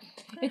that."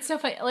 It's so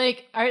funny.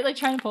 Like, Art like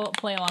trying to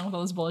play along with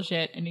all this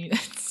bullshit, and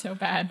it's so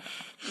bad.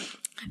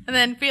 And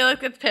then Felix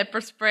gets pepper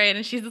sprayed,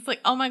 and she's just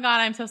like, "Oh my god,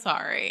 I'm so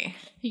sorry."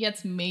 He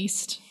gets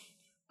maced.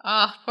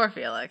 Oh, poor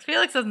Felix.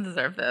 Felix doesn't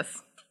deserve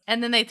this.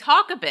 And then they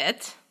talk a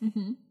bit.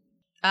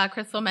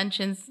 Crystal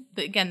mentions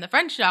the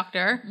French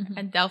doctor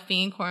and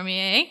Delphine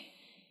Cormier.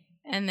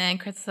 And then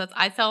Crystal says,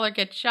 I saw her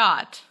get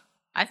shot.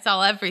 I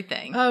saw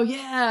everything. Oh,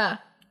 yeah.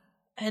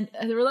 And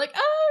they were like,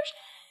 oh,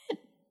 shit.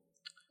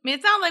 I mean,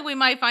 it sounds like we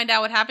might find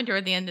out what happened to her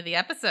at the end of the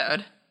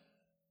episode.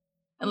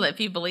 And if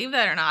you believe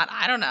that or not,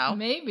 I don't know.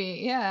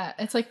 Maybe, yeah.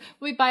 It's like,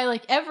 by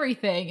like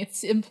everything,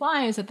 it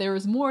implies that there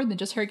was more than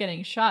just her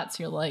getting shot.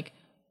 So you're like,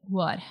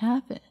 what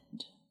happened?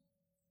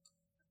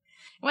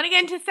 Want to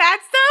get into sad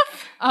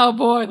stuff? Oh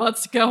boy,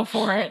 let's go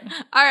for it.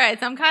 All right,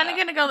 so I'm kind of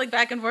gonna go like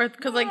back and forth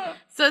because like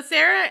so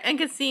Sarah and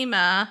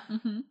Cosima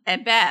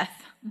and Beth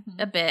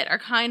a bit are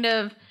kind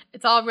of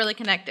it's all really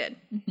connected.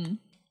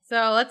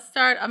 So let's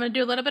start. I'm gonna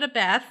do a little bit of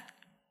Beth.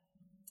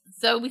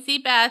 So we see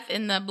Beth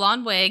in the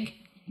blonde wig,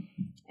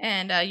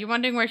 and you're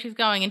wondering where she's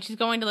going, and she's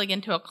going to like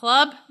into a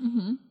club,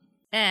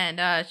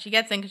 and she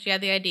gets in because she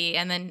had the ID,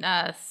 and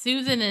then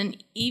Susan and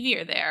Evie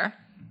are there,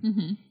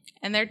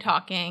 and they're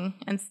talking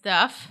and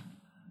stuff.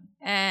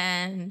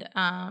 And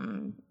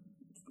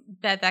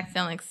Beth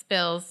accidentally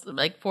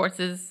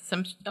forces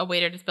a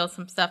waiter to spill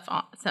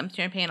some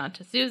champagne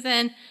onto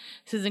Susan.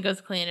 Susan goes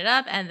to clean it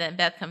up, and then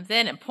Beth comes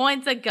in and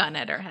points a gun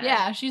at her head.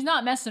 Yeah, she's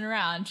not messing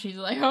around. She's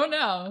like, "Oh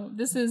no,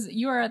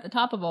 you are at the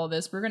top of all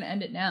this. We're gonna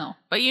end it now."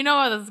 But you know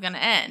how this is gonna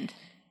end.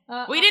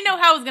 We didn't know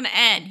how it was gonna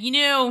end. You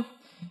knew.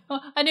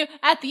 Well, I knew.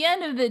 At the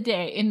end of the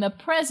day, in the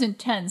present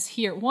tense,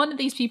 here, one of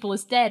these people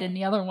is dead, and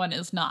the other one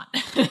is not.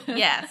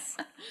 Yes.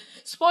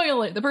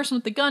 Spoiler, the person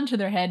with the gun to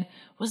their head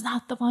was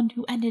not the one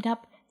who ended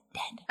up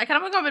dead. I kind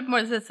of want to go a bit more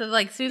to this. So,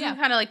 like, Susan's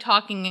kind of, like,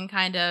 talking and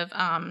kind of,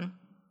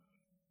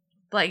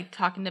 like,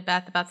 talking to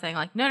Beth about saying,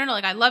 like, no,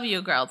 like, I love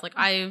you, girls. Like,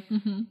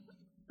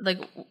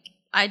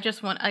 I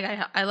just want, like,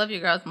 I love you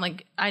girls. I'm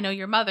like, I know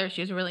your mother.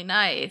 She was really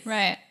nice.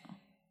 Right.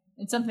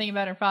 It's something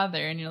about her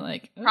father, and you're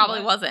like, oh, Probably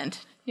what?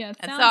 wasn't. Yeah, it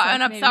And, sounds like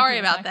and I'm maybe sorry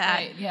he was about not that.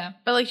 great. Yeah.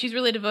 But, like, she's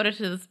really devoted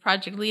to this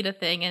Project Lita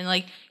thing. And,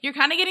 like, you're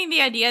kind of getting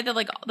the idea that,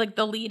 like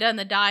the Lita and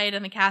the diet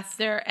and the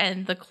caster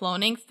and the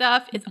cloning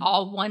stuff is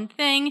all one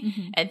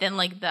thing. And then,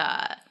 like,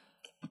 the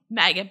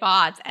maggot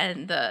bots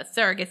and the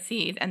surrogate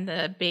seeds and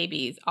the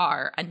babies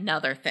are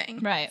another thing.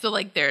 Right. So,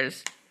 like,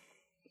 there's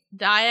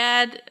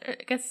Dyad, I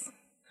guess,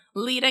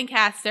 Lita and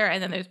caster,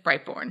 and then there's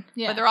Brightborn.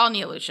 Yeah. But they're all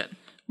Neolution.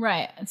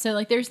 Right. And so,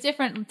 like, there's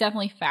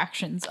definitely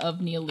factions of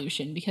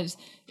Neolution because,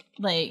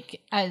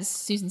 like, as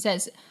Susan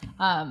says,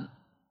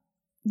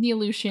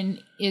 Neolution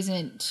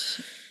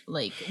isn't,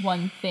 like,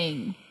 one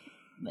thing.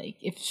 Like,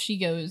 if she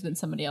goes, then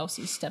somebody else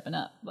is stepping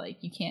up. Like,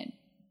 you can't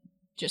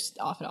just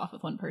off it off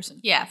with one person.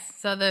 Yes.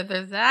 So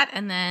there's that,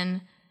 and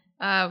then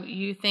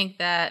you think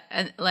that,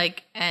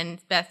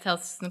 and Beth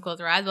tells Susan to close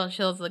her eyes while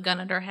she holds the gun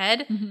at her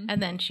head,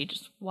 and then she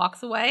just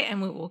walks away,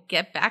 and we will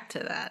get back to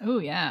that. Oh,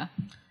 yeah.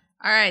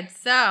 All right,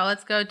 so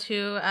let's go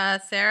to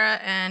Sarah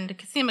and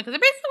Cosima, because they're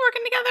basically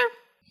working together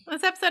in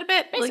this episode a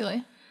bit. Basically.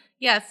 Like,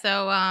 yeah,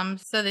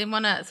 so they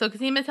want to, so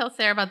Cosima tells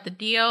Sarah about the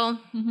deal,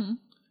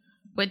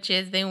 which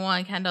is they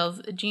want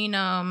Kendall's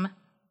genome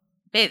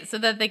so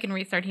that they can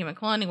restart human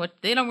cloning, which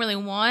they don't really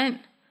want,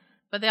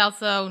 but they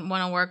also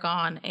want to work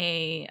on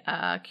a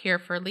cure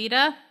for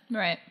Lita.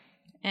 Right.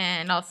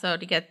 And also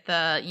to get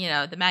the,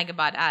 the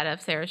Magabot out of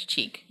Sarah's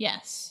cheek.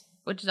 Yes.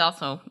 Which is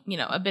also,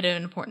 a bit of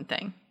an important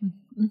thing.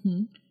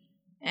 Mm-hmm.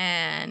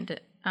 And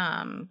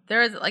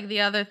there is, like,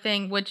 the other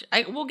thing, which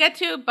we'll get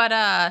to,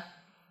 but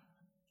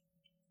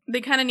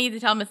they kind of need to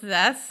tell Mrs.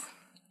 S.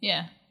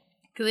 Yeah.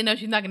 Because they know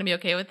she's not going to be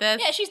okay with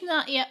this. Yeah, she's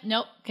not. Yeah,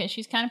 nope. Because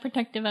she's kind of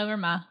protective of her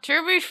ma.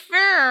 To be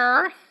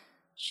fair.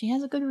 She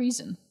has a good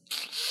reason.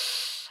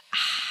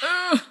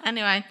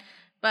 Anyway.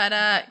 But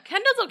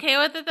Kendall's okay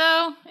with it,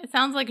 though. It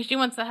sounds like she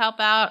wants to help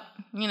out.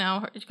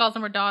 She calls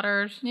them her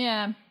daughters.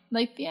 Yeah.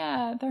 Like,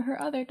 yeah, they're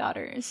her other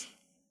daughters.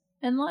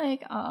 And,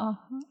 like, oh,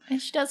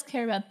 and she does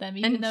care about them,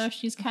 even though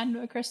she's kind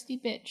of a crusty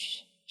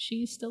bitch.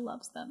 She still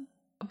loves them.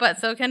 But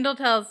so Kendall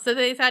so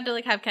they decided to,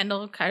 like, have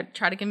Kendall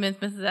try to convince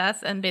Mrs.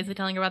 S and basically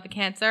telling her about the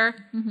cancer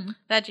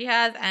that she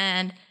has.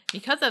 And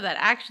because of that,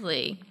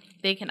 actually,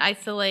 they can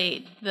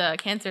isolate the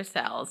cancer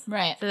cells.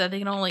 Right. So that they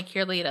can only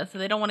cure Lita. So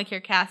they don't want to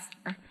cure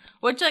Castor.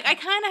 Which, like, I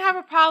kind of have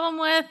a problem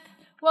with.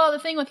 Well, the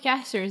thing with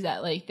Castor is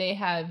that, like, they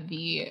have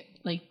the,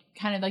 like,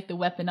 kind of like the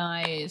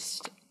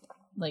weaponized,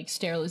 like,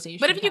 sterilization.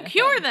 But if you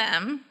cure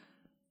them,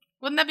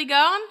 wouldn't that be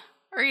gone?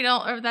 Or you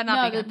don't, or would that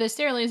not be gone? The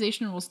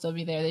sterilization will still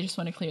be there. They just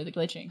want to clear the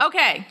glitching.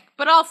 Okay,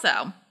 but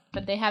also.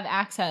 But they have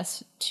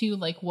access to,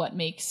 like, what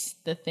makes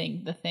the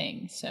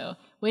thing, so,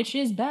 which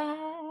is bad.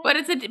 But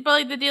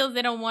like, the deal is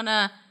they don't want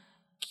to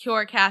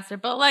cure Castor.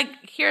 But, like,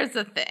 here's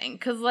the thing.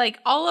 Because, like,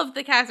 all of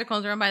the Castor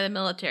clones are owned by the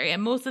military,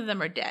 and most of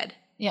them are dead.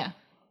 Yeah.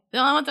 The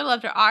only ones that are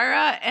left are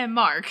Ira and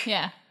Mark.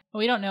 Yeah. Well,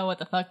 we don't know what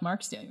the fuck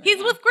Mark's doing right He's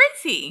now. with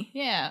Gracie.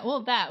 Yeah,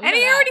 well, that. And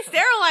he already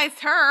sterilized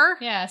her.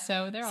 Yeah,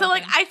 so they're all So,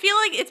 like, good. I feel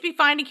like it'd be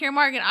fine to cure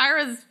Mark, and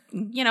Ira's,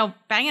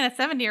 banging a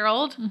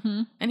 70-year-old,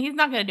 and he's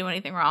not going to do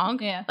anything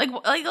wrong. Yeah. Like,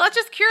 let's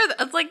just cure them.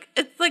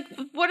 It's like,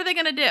 what are they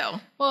going to do?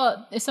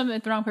 Well, if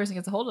the wrong person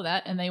gets a hold of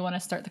that and they want to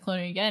start the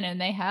cloning again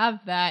and they have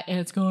that,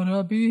 it's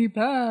gonna be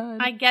bad.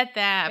 I get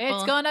that.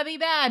 It's gonna be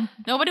bad.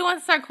 Nobody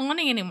wants to start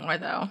cloning anymore,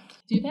 though.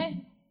 Do they?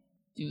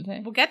 Do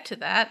they? We'll get to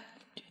that.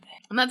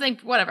 I'm not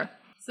saying, whatever.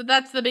 So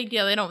that's the big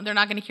deal. They're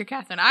not going to cure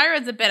Catherine.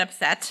 Ira's a bit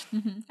upset,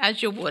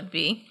 as you would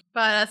be.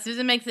 But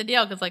Susan makes a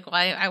deal because, like, well,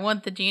 I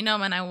want the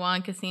genome and I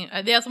want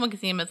Cosima. They also want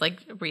Cosima's, like,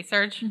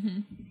 research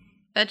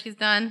that she's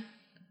done.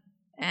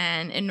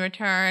 And in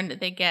return,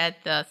 they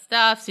get the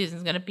stuff.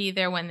 Susan's going to be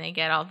there when they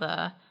get all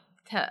the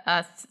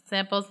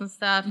samples and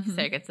stuff.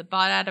 Sarah gets the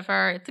bot out of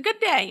her. It's a good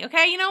day,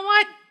 okay? You know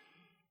what?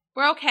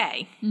 We're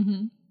okay.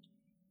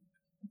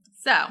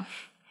 So,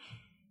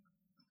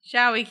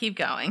 shall we keep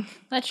going?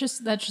 Let's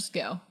just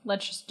go.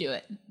 Let's just do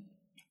it.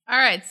 All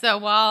right. So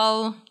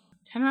while I'm trying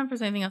to remember if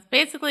there's anything else.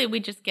 Basically, we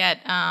just get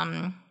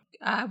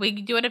we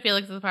do it at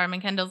Felix's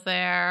apartment. Kendall's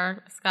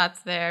there,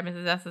 Scott's there,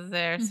 Mrs. S is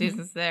there,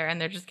 Susan's there,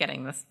 and they're just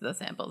getting the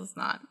samples. It's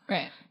not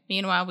right.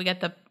 Meanwhile, we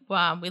get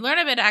we learn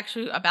a bit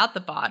actually about the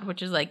bot,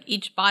 which is like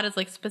each bot is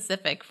like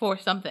specific for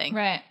something.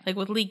 Right. Like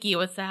with Leaky, it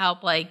was to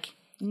help like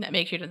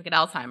make sure she doesn't get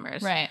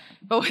Alzheimer's. Right.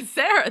 But with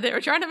Sarah, they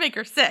were trying to make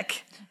her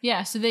sick.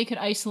 Yeah, so they could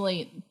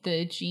isolate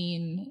the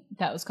gene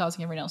that was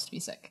causing everyone else to be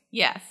sick.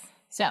 Yes.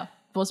 So,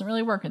 it wasn't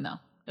really working, though.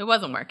 It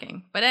wasn't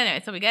working. But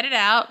anyway, so we get it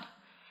out.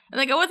 And,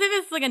 like, I would say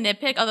this is, like, a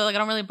nitpick, although, like, I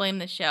don't really blame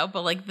the show.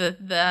 But, like,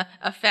 the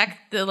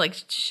effect to, like,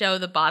 show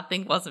the bot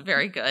thing wasn't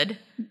very good.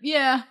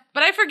 Yeah.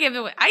 But I forgive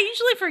it. I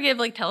usually forgive,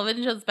 like,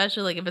 television shows,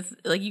 especially, like, if it's,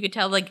 like, you could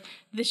tell, like,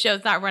 the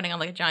show's not running on,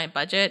 like, a giant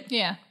budget.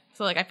 Yeah.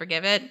 So, like, I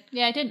forgive it.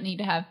 Yeah, I didn't need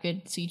to have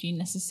good CG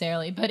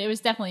necessarily, but it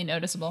was definitely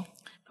noticeable.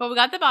 But we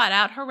got the bot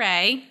out.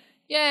 Hooray.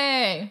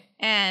 Yay.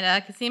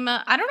 And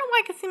Cosima, I don't know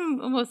why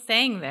Cosima was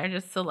staying there,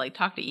 just to, like,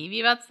 talk to Evie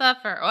about stuff.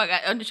 Or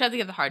she had to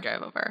give the hard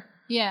drive over.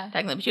 Yeah.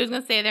 Technically. But she was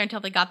going to stay there until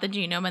they got the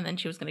genome, and then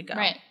she was going to go.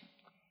 Right.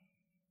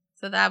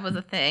 So that was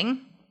a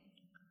thing.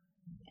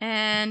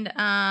 And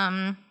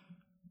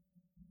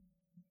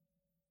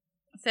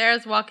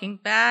Sarah's walking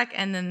back,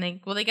 and then they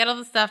get all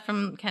the stuff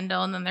from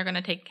Kendall, and then they're going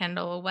to take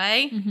Kendall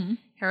away,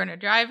 her and her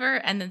driver,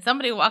 and then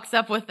somebody walks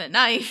up with a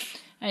knife.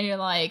 And you're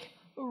like,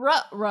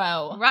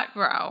 Ruh-roh.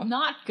 Ruh-roh.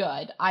 Not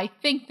good. I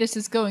think this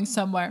is going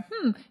somewhere.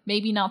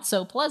 Maybe not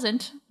so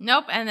pleasant.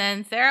 Nope. And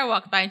then Sarah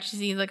walks by, and she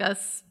sees like a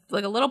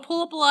little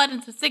pool of blood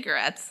and some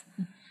cigarettes.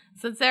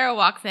 So Sarah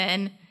walks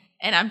in,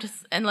 and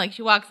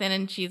she walks in,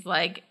 and she's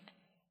like,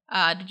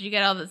 did you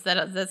get all this?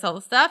 That's all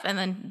the stuff? And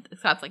then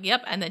Scott's like,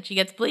 yep. And then she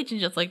gets bleach and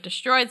just like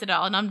destroys it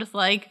all. And I'm just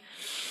like,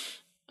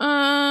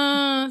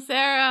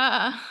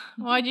 Sarah,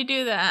 why'd you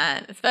do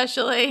that?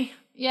 Especially.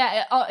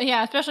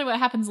 Yeah, especially what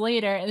happens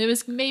later. It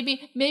was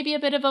maybe a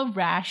bit of a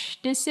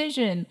rash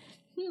decision.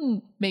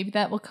 Maybe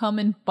that will come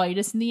and bite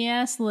us in the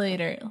ass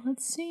later.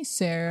 Let's see,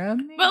 Sarah.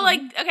 Maybe.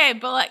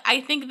 But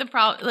I think the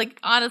problem, like,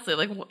 honestly,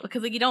 like,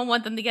 because like you don't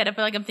want them to get it,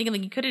 but like I'm thinking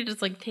like you could have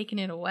just like taken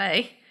it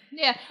away.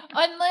 Yeah,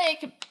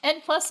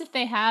 and plus if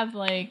they have,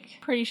 like,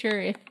 pretty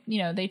sure if,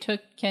 they took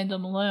Kendall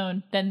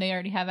Malone, then they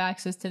already have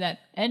access to that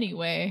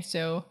anyway,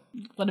 so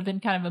it would have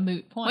been kind of a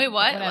moot point. Wait,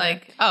 what?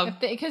 Like, oh.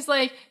 Because,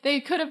 they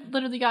could have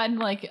literally gotten,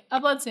 like, a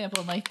blood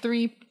sample in, like,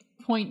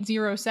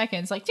 3.0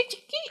 seconds, like, tick,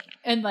 tick, tick,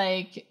 and,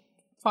 like,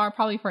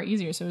 probably far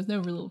easier, so there's no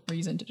real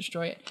reason to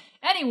destroy it.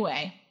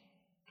 Anyway,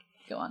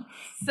 go on.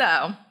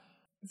 So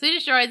he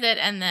destroys it,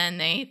 and then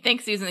they think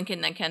Susan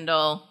kidnapped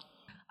Kendall.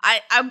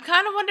 I'm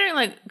kind of wondering,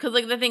 like, because,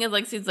 like, the thing is,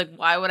 like, Susan's like,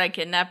 why would I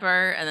kidnap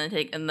her and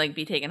then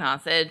be taken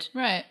hostage?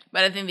 Right.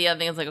 But I think the other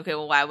thing is, like, okay,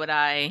 well, why would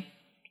I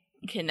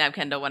kidnap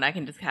Kendall when I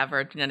can just have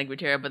her genetic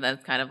material? But then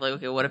it's kind of like,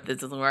 okay, what if this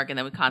doesn't work? And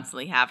then we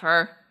constantly have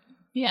her.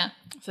 Yeah.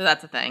 So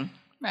that's a thing.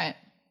 Right.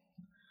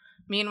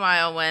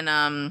 Meanwhile,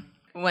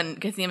 when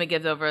Cosima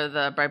gives over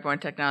the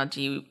Brightborn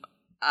technology,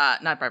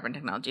 not Brightborn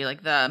technology,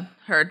 like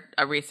her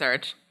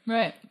research,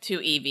 right,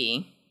 to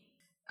Evie.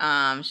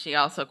 She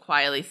also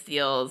quietly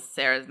steals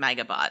Sarah's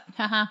Magabot.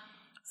 Haha.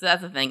 So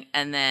that's the thing.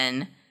 And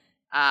then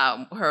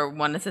her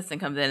one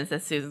assistant comes in and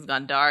says Susan's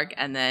gone dark.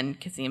 And then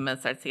Cosima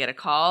starts to get a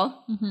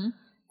call. Mm-hmm.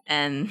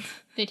 And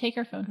they take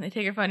her phone. And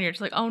you're just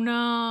like, oh no.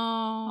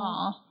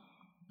 Aw.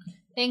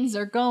 Things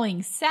are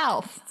going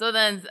south. So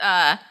then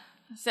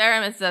Sarah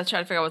and Mrs. try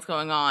to figure out what's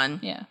going on.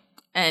 Yeah.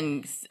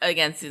 And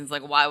again, Susan's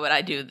like, why would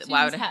I do that?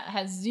 Why would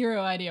has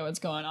zero idea what's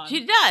going on.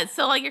 She does.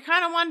 So, like, you're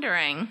kind of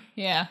wondering.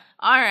 Yeah.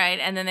 All right.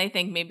 And then they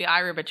think maybe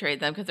Ira betrayed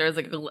them because there was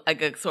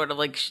like a sort of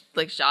like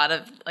shot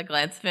of like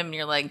glance of him, and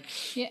you're like,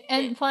 yeah.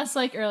 And plus,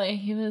 like earlier,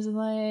 he was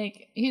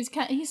like, he seemed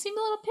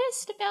a little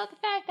pissed about the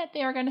fact that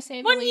they were going to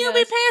save. Wouldn't you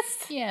be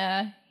pissed?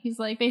 Yeah. He's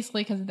like,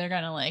 basically because they're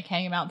going to like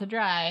hang him out to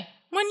dry.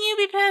 Wouldn't you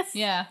be pissed?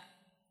 Yeah.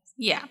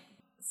 Yeah.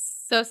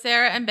 So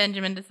Sarah and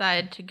Benjamin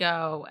decide to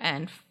go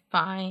and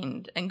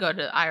go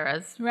to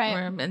Ira's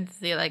room and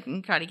see, like,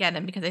 and try to get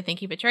him because they think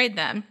he betrayed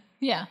them.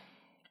 Yeah.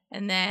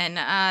 And then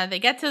they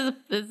get to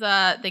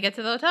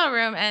the hotel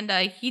room, and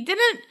he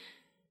didn't.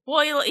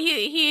 Well,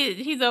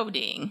 he's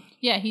ODing.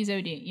 Yeah, he's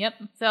ODing. Yep.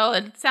 So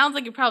it sounds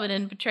like you probably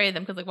didn't betray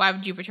them because, like, why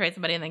would you betray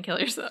somebody and then kill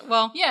yourself?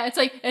 Well, yeah, it's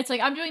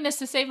like I'm doing this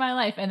to save my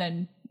life and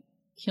then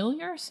kill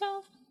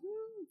yourself.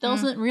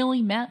 Doesn't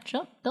really match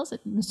up, does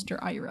it, Mr.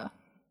 Ira?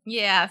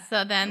 Yeah.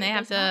 So then they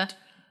have to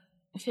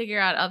figure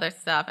out other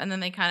stuff, and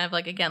then they kind of,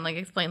 like, again, like,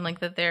 explain, like,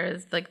 that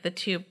there's, like, the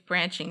two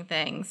branching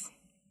things,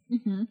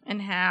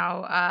 and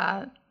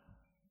how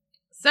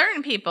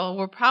certain people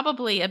were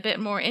probably a bit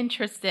more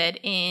interested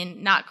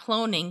in not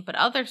cloning but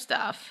other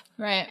stuff,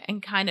 right,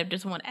 and kind of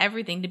just want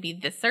everything to be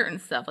this certain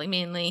stuff, like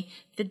mainly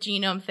the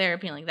genome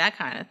therapy and like that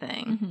kind of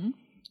thing.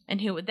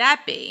 And who would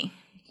that be?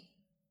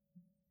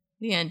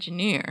 The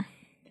engineer.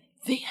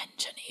 Evie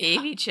Cho.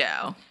 Evie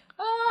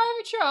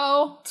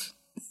Cho.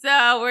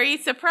 So, were you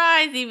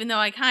surprised, even though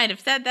I kind of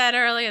said that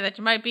earlier, that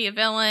you might be a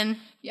villain?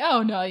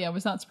 Oh, no, yeah, I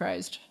was not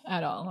surprised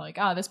at all. Like,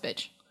 this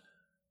bitch.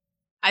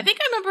 I think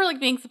I remember, like,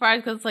 being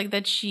surprised because, like,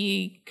 that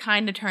she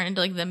kind of turned into,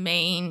 like, the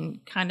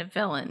main kind of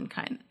villain,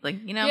 kind of, like,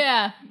 you know?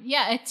 Yeah,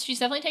 she's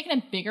definitely taken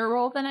a bigger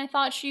role than I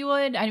thought she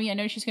would. I mean, I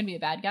know she's going to be a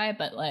bad guy,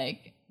 but,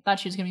 like, I thought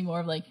she was going to be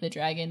more of, like, the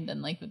dragon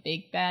than, like, the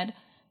big bad.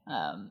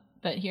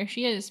 But here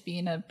she is,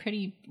 being a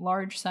pretty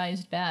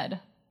large-sized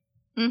bad.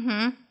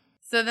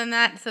 So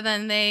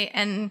then they,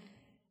 and,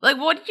 like,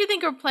 what did you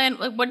think her plan,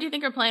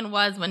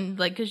 was when,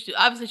 like, because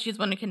obviously she's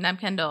one to kidnap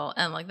Kendall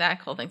and, like, that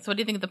whole thing. So what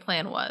do you think the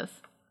plan was?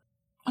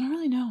 I don't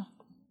really know.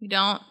 You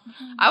don't?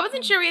 I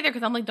wasn't sure either,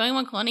 because I'm like, don't you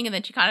want cloning? And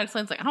then she kind of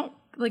explains, like, I don't,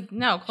 like,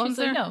 no, clones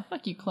She's like, no,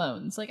 fuck you,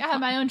 clones. Like, I have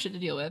my own shit to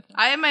deal with.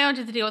 I have my own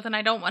shit to deal with, and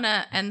I don't want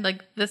to, and,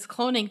 like, this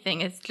cloning thing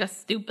is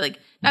just stupid, like,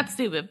 not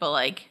stupid, but,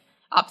 like,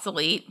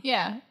 obsolete.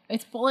 Yeah,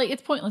 it's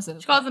pointless.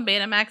 She calls them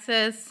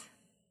Betamaxes.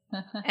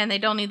 And they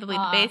don't need to leave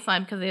the baseline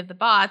because they have the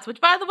bots. Which,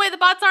 by the way, the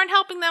bots aren't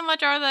helping them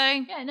much, are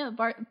they? Yeah, no,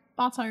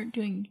 bots aren't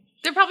doing.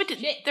 They're probably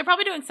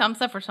doing some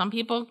stuff for some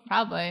people,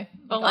 probably,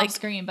 but like off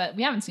screen. But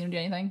we haven't seen them do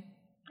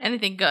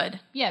anything good.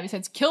 Yeah,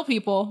 besides kill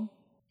people.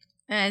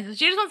 And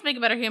she just wants to make a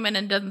better human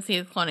and doesn't see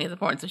cloning as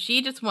important. So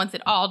she just wants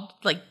it all,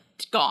 like,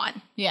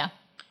 gone. Yeah.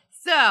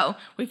 So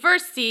we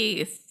first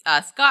see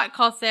Scott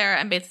call Sarah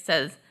and basically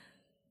says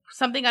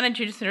something got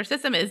introduced in her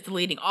system is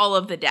deleting all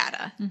of the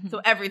data.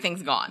 So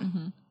everything's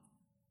gone.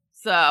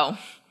 So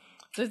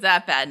there's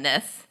that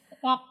badness.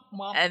 Womp,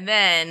 womp. And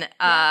then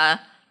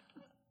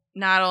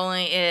not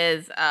only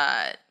is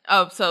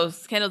so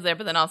Kendall's there,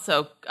 but then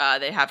also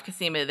they have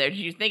Cosima there. Did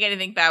you think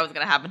anything bad was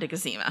going to happen to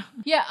Cosima?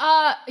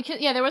 Yeah,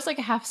 there was like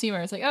a half scene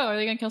where it's like, oh, are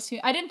they going to kill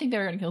Cosima? I didn't think they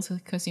were going to kill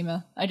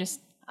Cosima. I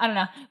don't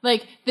know.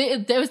 Like,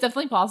 it was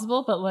definitely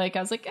possible, but like,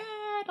 I was like,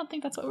 I don't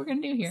think that's what we're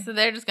going to do here. So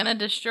they're just going to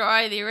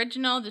destroy the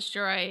original,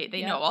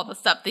 they know all the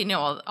stuff, they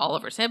know all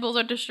of her samples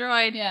are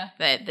destroyed. Yeah.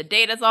 The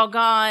data's all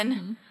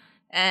gone.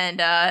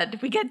 And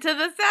we get to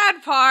the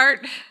sad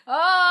part.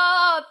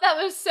 Oh,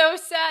 that was so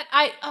sad.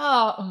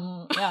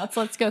 Yeah,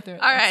 let's go through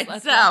it. All right,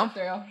 let's so walk it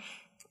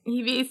through.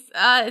 Evie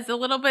is a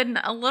little bit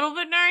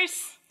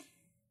nice.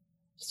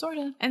 Sort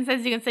of. And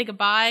says you can say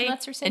goodbye. So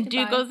lets her say and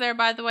goodbye. Duke goes there,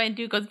 by the way, and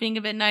Duke goes being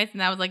a bit nice,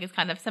 and that was like his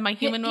kind of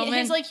semi-human moment.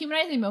 His like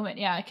humanizing moment,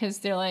 yeah, because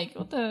they're like,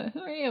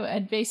 who are you?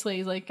 And basically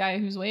he's like a guy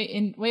who's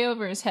way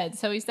over his head.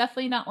 So he's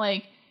definitely not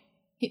like,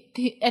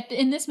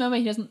 in this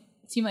moment he doesn't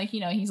seem like,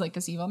 he's like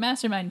this evil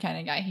mastermind kind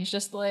of guy. He's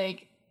just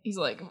like,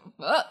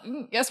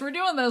 guess we're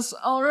doing this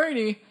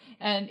already.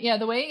 And yeah,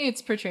 the way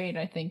it's portrayed,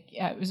 I think,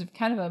 it was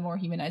kind of a more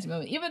humanizing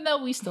moment, even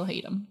though we still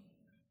hate him.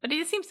 But he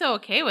just seems so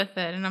okay with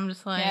it, and I'm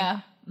just like, yeah.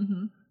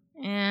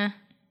 Yeah.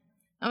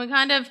 And we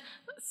kind of,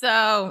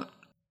 so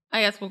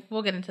I guess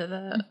we'll get into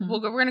the, we're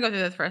going to go through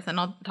this first, and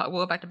we'll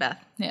go back to Beth.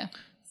 Yeah.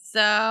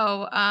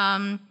 So,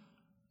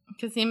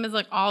 Cosima's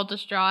like all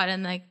distraught,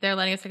 and like they're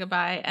letting us say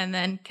goodbye, and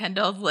then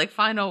Kendall's like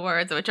final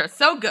words, which are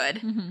so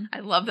good. I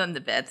love them to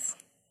bits.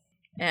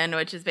 And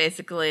which is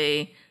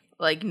basically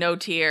like, no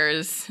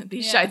tears.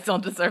 These shites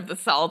don't deserve the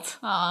salt.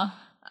 Aw.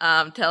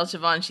 Tell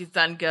Siobhan she's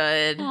done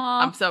good.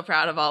 Aww. I'm so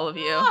proud of all of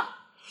you.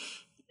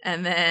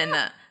 And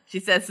then she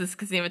says to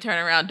Cosima,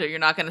 turn around, Duke, you're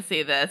not going to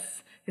see this.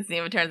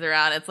 Cosima turns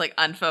around, it's like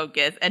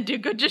unfocused, and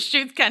Duke just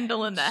shoots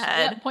Kendall in the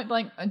head. Yeah, point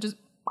blank,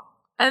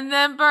 and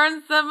then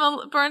burns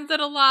it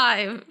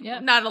alive. Yeah.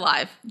 Not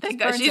alive. Thank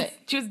God.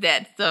 She was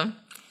dead. So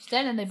she's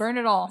dead, and they burn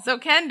it all. So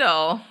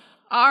Kendall,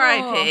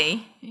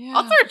 R.I.P. Yeah.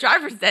 Also, her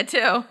driver's dead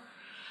too.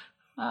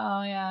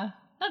 Oh yeah,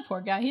 that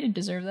poor guy. He didn't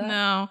deserve that.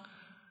 No.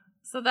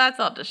 So that's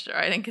all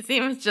destroyed, and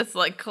Cosima's just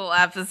like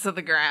collapses to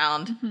the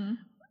ground.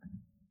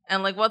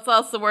 And like, what's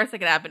else the worst that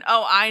could happen?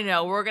 Oh, I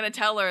know. We're gonna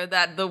tell her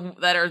that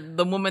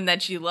the woman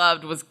that she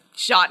loved was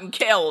shot and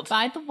killed.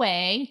 By the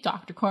way,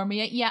 Dr.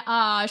 Cormier,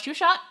 she was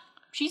shot.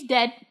 She's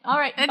dead. All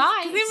right, and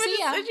bye. See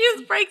ya. She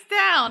just breaks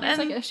down, and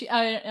it's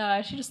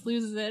like she just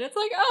loses it. It's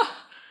like, oh.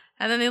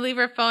 And then they leave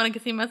her phone, and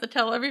Cosima has to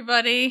tell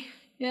everybody.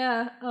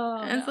 Yeah.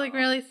 Oh. And it's like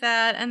really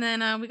sad. And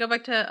then let's go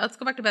back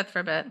to Beth for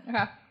a bit.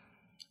 Okay.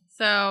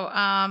 So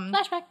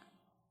flashback.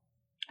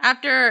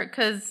 After,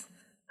 because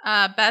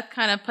Beth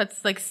kind of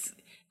puts like.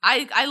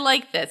 I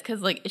like this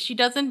because like she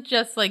doesn't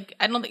just like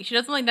she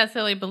doesn't like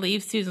necessarily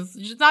believe Susan's.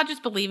 She's not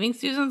just believing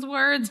Susan's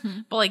words,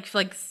 but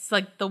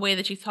like the way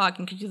that she's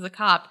talking because she's a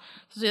cop.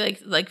 So she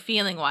like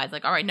feeling wise,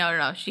 like all right,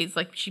 no, she's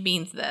like she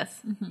means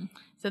this.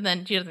 So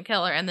then she doesn't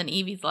kill her, and then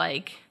Evie's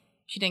like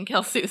she didn't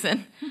kill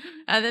Susan,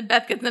 and then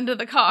Beth gets into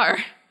the car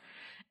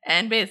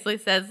and basically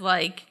says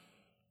like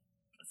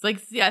it's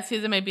like yeah,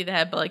 Susan may be the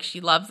head, but like she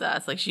loves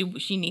us, like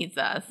she needs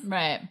us,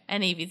 right?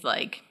 And Evie's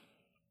like.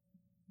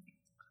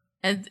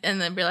 And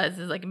then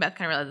realizes, like, Beth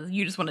kind of realizes,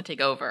 you just want to take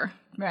over.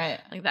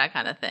 Right. Like, that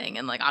kind of thing.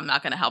 And, like, I'm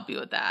not going to help you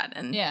with that.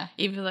 And yeah.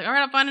 Evie's like, all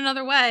right, I'll find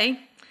another way.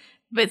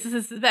 But this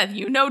is Beth,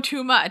 you know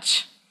too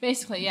much.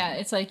 Basically, yeah.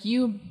 It's like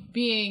you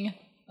being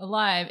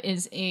alive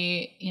is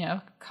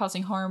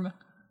causing harm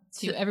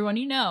to everyone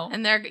you know.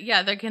 And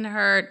they can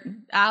hurt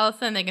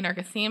Allison, they can hurt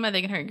Cosima,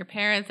 they can hurt your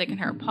parents, they can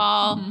hurt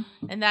Paul,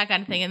 and that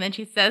kind of thing. And then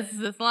she says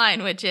this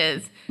line, which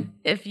is,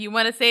 if you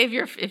want to save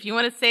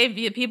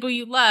the people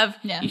you love,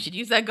 you should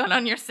use that gun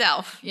on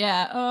yourself.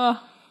 Yeah.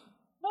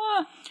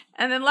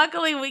 And then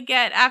luckily we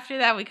kind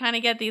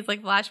of get these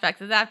like flashbacks.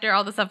 Because after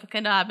all the stuff with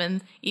Kendall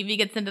happens, Evie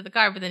gets into the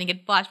car, but then you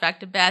get flashback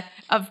to Beth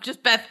of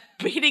just Beth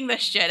beating the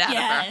shit out of her.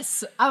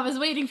 Yes. I was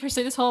waiting for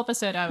this whole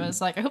episode. I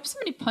was like, I hope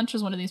somebody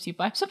punches one of these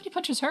people. I hope somebody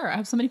punches her. I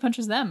hope somebody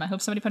punches them. I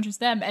hope somebody punches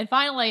them. And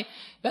finally,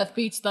 Beth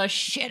beats the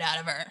shit out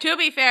of her. To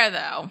be fair,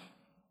 though,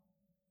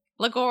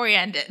 look where we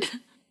ended.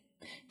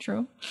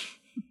 True.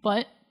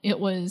 But it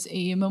was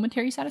a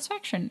momentary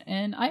satisfaction,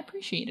 and I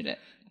appreciated it.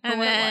 And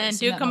then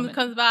Duke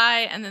comes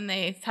by, and then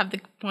they have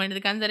the pointed the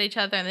guns at each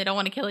other, and they don't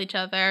want to kill each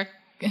other.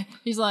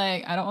 He's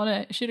like, I don't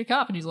want to shoot a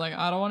cop, and he's like,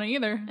 I don't want to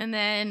either. And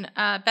then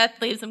Beth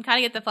leaves him.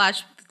 Kind of get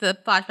the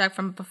flashback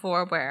from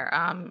before where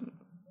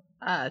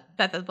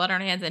Beth has blood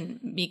on her hands, and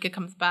Mika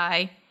comes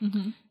by,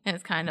 and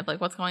it's kind of like,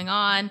 what's going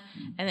on?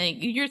 And then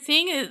you're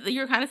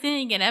kind of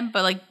seeing it again,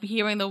 but like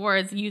hearing the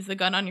words, use the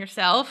gun on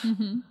yourself.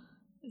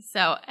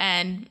 So,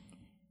 and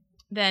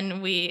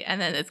then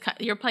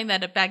you're playing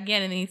that back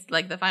again, and he's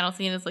like the final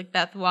scene is like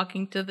Beth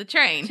walking to the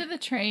train.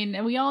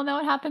 And we all know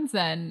what happens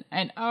then.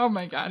 And oh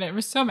my god, it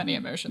was so many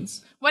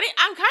emotions.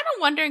 I'm kind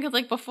of wondering because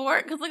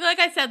like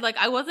I said, like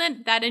I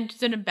wasn't that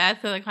interested in Beth,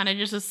 so I kind of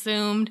just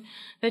assumed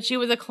that she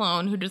was a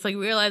clone who just like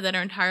realized that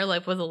her entire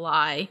life was a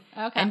lie,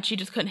 and she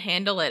just couldn't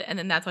handle it, and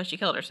then that's why she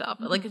killed herself.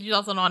 But like, 'cause she's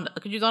also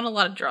she was on a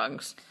lot of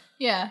drugs.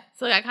 Yeah.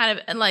 So like, I kind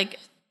of and like.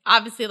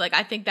 Obviously, like,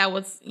 I think that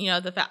was,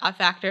 a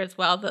factor as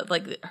well, that,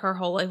 like, her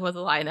whole life was a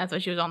lie, and that's why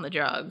she was on the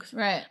drugs.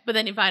 Right. But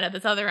then you find out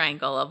this other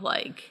angle of,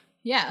 like...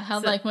 Yeah,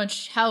 how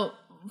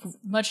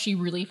much she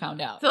really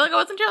found out. So, like, I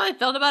wasn't sure how I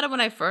felt about it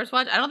when I first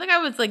watched it. I don't think I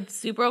was, like,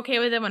 super okay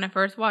with it when I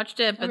first watched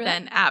it, but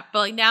but,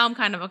 like, now I'm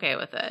kind of okay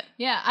with it.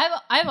 Yeah,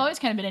 I've always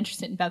kind of been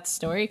interested in Beth's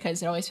story,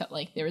 because it always felt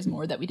like there was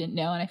more that we didn't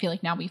know, and I feel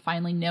like now we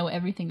finally know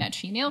everything that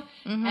she knew,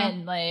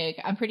 and, like,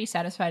 I'm pretty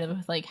satisfied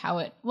with, like, how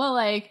it... Well,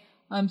 like...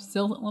 I'm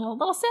still a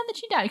little sad that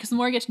she died, because the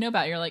more I get to know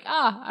about it, you're like,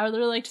 I would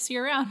really like to see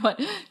her around,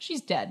 but she's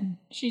dead.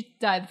 She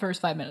died the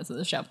first 5 minutes of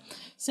the show.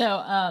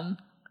 So,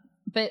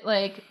 but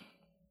like,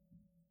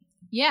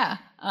 yeah.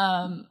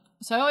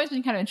 So I've always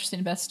been kind of interested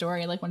in Beth's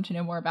story. I like wanted to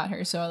know more about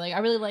her. So like, I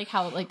really like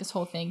how like this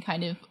whole thing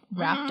kind of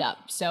wrapped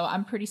up. So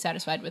I'm pretty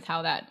satisfied with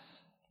how that,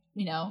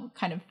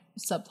 kind of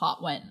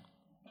subplot went.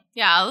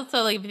 Yeah.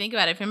 Also, like if you think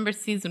about it, remember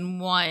season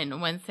 1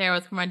 when Sarah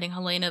was confronting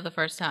Helena the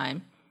first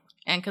time.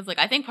 And because, like,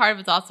 I think part of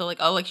it's also, like,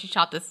 oh, like, she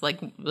shot this, like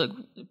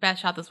Beth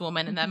shot this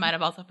woman, and that might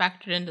have also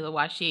factored into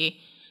why she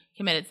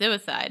committed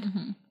suicide.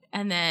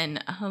 And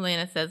then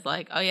Helena says,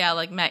 like, oh, yeah,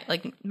 like,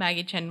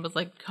 Maggie Chen was,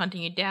 like,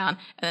 hunting you down.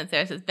 And then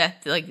Sarah says,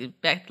 Beth,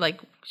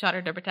 shot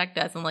her to protect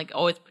us and, like,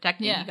 always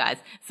protecting you guys.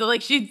 So,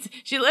 like, she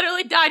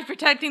literally died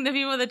protecting the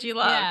people that she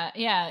loved.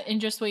 Yeah, in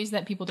just ways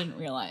that people didn't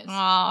realize. Oh,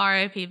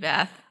 R.I.P.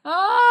 Beth.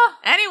 Oh!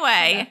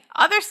 Anyway,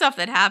 other stuff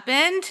that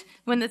happened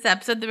when this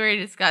episode that we already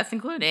discussed,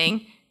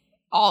 including...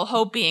 all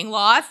hope being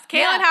lost.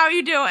 Kaylin, how are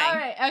you doing? All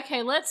right,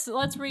 okay, let's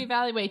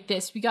reevaluate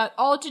this. We got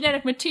all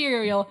genetic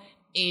material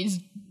is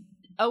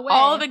away.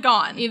 All of it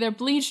gone. Either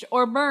bleached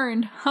or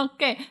burned.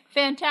 Okay,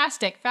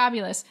 fantastic,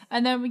 fabulous.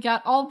 And then we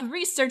got all the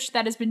research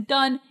that has been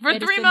done. For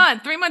 3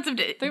 months. 3 months of...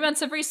 3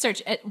 months of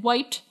research. It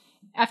wiped.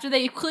 After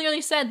they clearly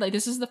said, like,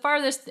 this is the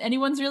farthest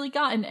anyone's really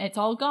gotten. It's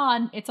all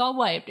gone. It's all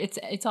wiped.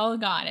 It's all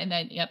gone. And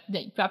then,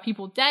 they got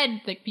people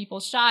dead, like,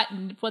 people shot,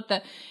 and what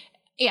the...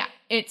 Yeah,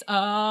 it's,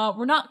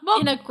 we're not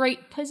in a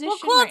great position. Well,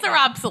 clothes are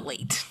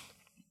obsolete.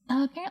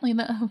 Apparently,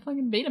 the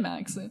fucking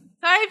Betamax. So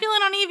how are you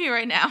feeling on Evie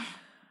right now?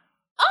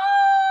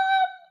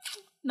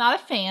 Not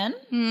a fan.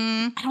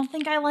 I don't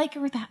think I like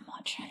her that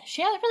much.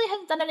 She really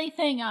hasn't done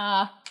anything,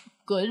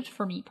 good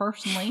for me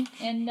personally.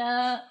 And,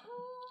 I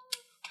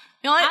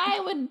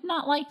would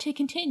not like to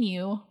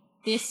continue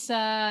this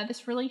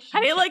relationship. How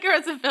do you like her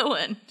as a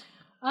villain?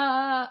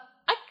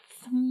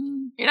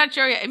 You're not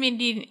sure yet? I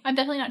mean, I'm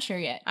definitely not sure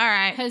yet. All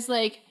right. Because,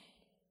 like,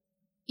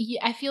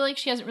 I feel like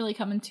she hasn't really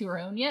come into her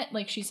own yet.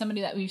 Like, she's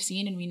somebody that we've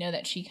seen, and we know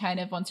that she kind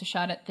of wants a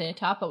shot at the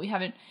top, but we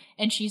haven't.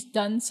 And she's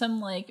done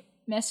some, like,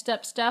 messed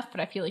up stuff,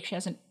 but I feel like she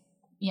hasn't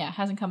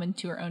come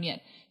into her own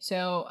yet.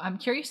 So I'm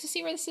curious to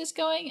see where this is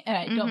going, and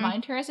I don't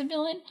mind her as a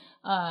villain.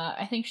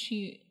 I think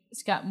she's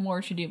got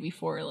more to do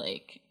before,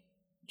 like,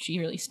 she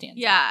really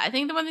stands out. I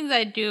think the one thing that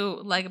I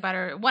do like about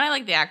her, one, I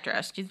like the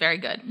actress. She's very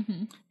good.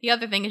 The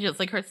other thing is just,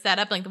 like, her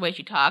setup, like, the way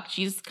she talks.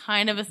 She's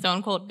kind of a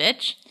stone cold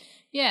bitch.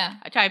 Yeah.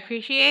 Which I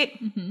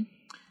appreciate.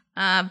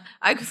 I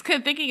was kind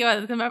of thinking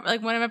about it,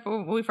 like, when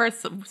when we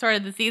first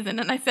started the season,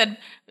 and I said,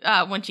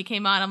 when she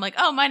came on, I'm like,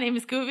 oh, my name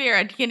is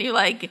Kuvira. Can you,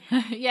 like...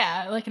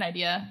 yeah, I like an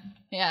idea.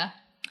 Yeah.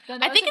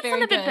 I think it's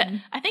done a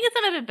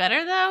bit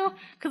better, though,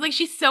 because, like,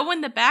 she's so in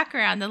the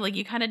background that, like,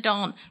 you kind of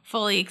don't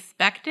fully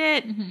expect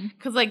it.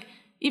 Because, like...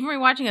 Even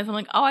rewatching this, I'm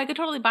like, oh, I could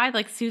totally buy,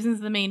 like,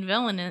 Susan's the main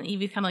villain and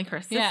Evie's kind of like her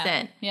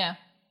assistant. Yeah.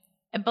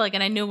 But, like,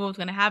 and I knew what was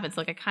going to happen.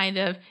 So, like, it's kind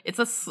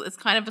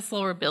of a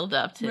slower build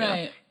up too.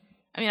 Right.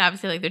 I mean,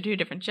 obviously, like, they're two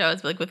different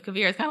shows, but, like, with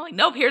Kuvira, it's kind of like,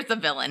 nope, here's the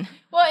villain.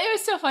 Well, it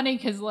was so funny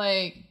because,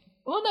 like,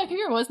 no,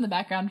 Kuvira was in the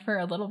background for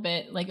a little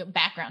bit, like,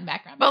 background.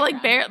 But, like,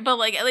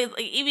 at least,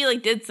 like, Evie,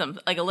 like, did some,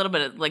 like, a little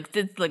bit of, like,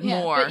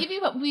 more.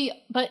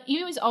 But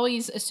Evie was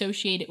always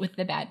associated with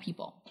the bad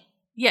people.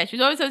 Yeah, she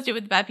was always associated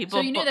with bad people.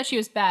 So you knew that she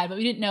was bad, but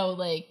we didn't know,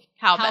 like,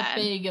 how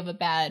big of a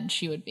bad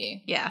she would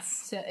be.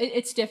 Yes. So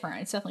it's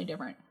different. It's definitely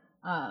different.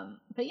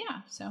 But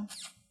yeah, so.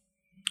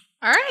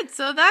 All right,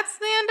 so that's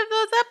the end of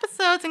those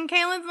episodes, and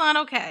Kaylin's not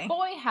okay.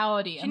 Boy,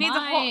 howdy. She needs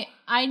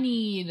I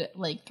need,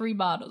 like, 3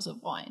 bottles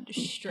of wine,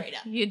 just straight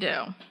up. You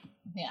do.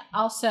 Yeah.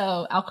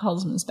 Also,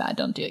 alcoholism is bad.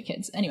 Don't do it,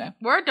 kids. Anyway.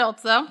 We're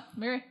adults, though.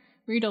 We're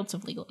adults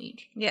of legal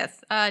age.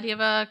 Yes. Do you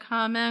have a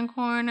comment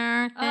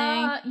corner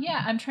thing?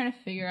 Yeah, I'm trying to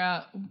figure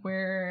out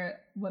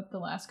what the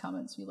last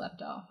comments we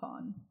left off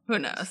on. Who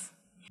knows?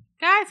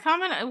 Guys,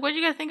 comment. What did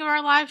you guys think of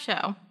our live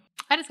show?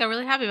 I just got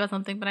really happy about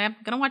something, but I'm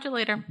going to watch it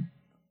later.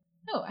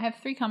 Oh, I have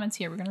 3 comments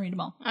here. We're going to read them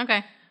all.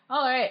 Okay.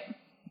 All right.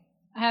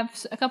 I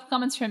have a couple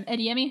comments from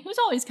Eddie Emmy, who's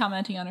always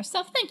commenting on our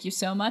stuff. Thank you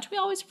so much. We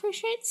always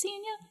appreciate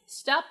seeing you.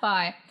 Stop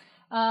by.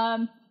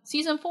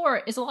 Season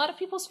 4 is a lot of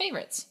people's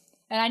favorites.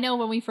 And I know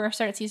when we first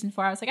started season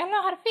 4, I was like, I don't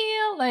know how to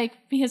feel, like,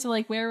 because of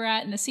like where we're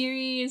at in the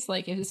series,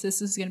 like if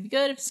this is going to be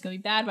good, if it's going to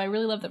be bad. But I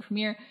really love that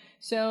premiere.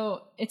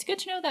 So it's good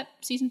to know that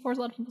season 4 is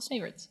a lot of people's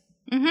favorites.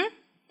 Mm-hmm.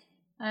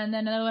 And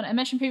then another one I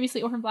mentioned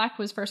previously, Orphan Black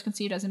was first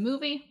conceived as a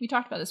movie. We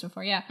talked about this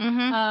before, yeah.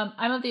 Mm-hmm.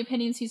 I'm of the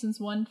opinion seasons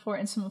 1, 4,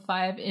 and some of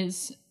 5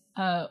 is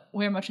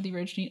where much of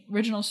the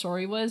original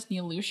story was, the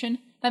illusion.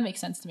 That makes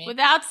sense to me.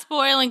 Without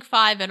spoiling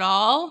 5 at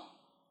all,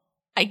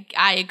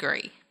 I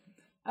agree.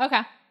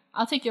 Okay,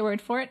 I'll take your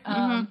word for it.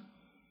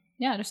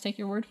 Yeah, just take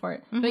your word for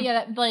it. But yeah,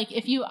 that, like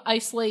if you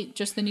isolate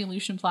just the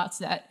Neolution plots,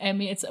 that I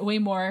mean, it's way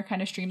more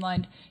kind of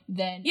streamlined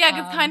than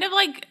because kind of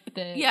like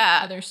the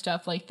other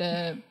stuff, like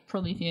the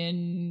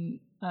Prolethean.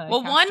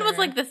 Well, Castor. 1 was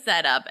like the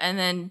setup, and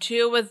then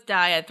 2 was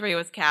Dia, 3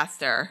 was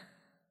Castor.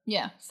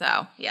 Yeah.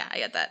 So yeah, I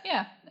get that.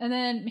 Yeah, and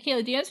then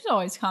Michaela Diaz is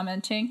always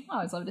commenting. I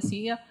always love to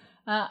see you.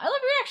 I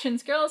love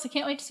reactions, girls. I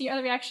can't wait to see your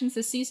other reactions.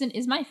 This season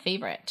is my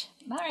favorite.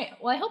 All right.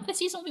 Well, I hope this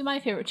season will be my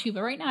favorite too.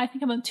 But right now, I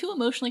think I'm too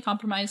emotionally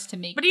compromised to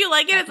make. But do you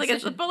like it? It's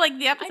decision. like but like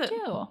the episode.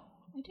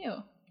 I do.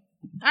 All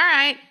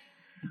right.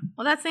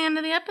 Well, that's the end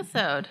of the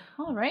episode.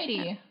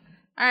 Alrighty.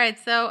 All right.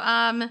 So,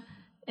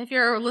 if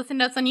you're listening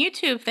to us on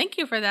YouTube, thank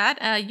you for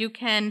that. You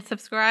can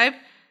subscribe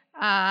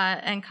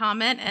and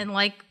comment and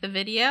like the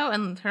video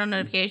and turn on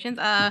notifications.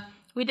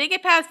 We did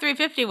get past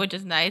 350, which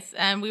is nice,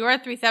 and we were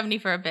at 370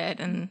 for a bit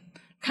and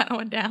kind of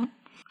went down.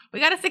 We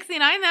got a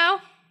 69 though.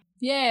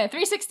 Yeah,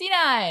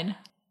 369.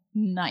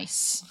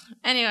 Nice.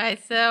 Anyway,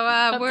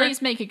 so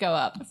please make it go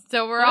up.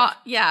 So we're on.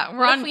 Yeah,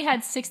 we're on. If we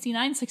had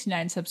 69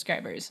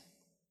 subscribers,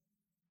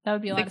 that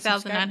would be a lot of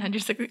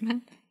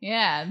 6,969.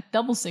 Yeah,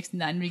 double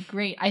 69 would be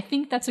great. I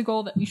think that's a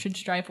goal that we should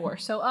strive for.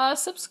 So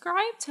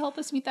subscribe to help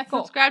us meet that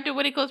goal. Subscribe to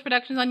Witty Clothes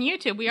Productions on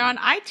YouTube. We are on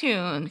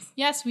iTunes.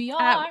 Yes, we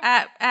are.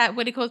 At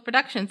Witty Clothes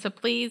Productions. So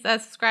please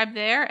subscribe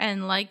there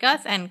and like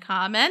us and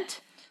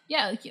comment.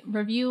 Yeah,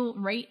 review,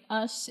 rate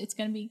us. It's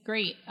going to be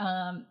great.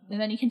 And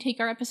then you can take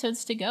our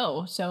episodes to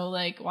go. So,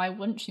 like, why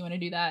wouldn't you want to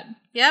do that?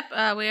 Yep.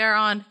 We are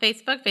on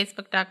Facebook,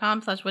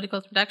 facebook.com/Witty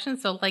Clothes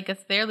Productions. So like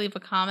us there, leave a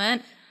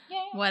comment.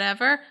 Yeah.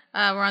 Whatever.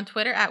 We're on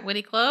Twitter at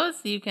Witty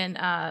Clothes. You can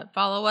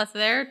follow us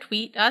there,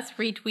 tweet us,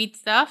 retweet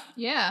stuff.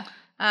 Yeah.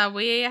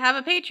 We have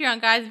a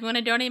Patreon, guys, if you want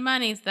to donate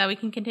money so that we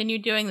can continue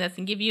doing this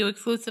and give you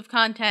exclusive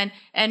content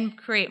and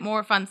create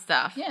more fun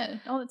stuff. Yeah,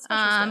 all that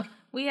special stuff.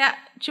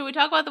 Should we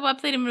talk about the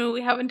website? I mean,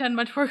 we haven't done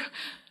much work.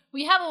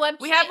 We have a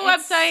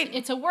website.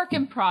 It's a work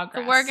in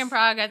progress. It's a work in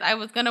progress. I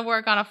was going to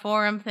work on a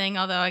forum thing,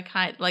 although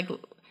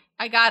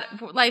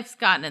life's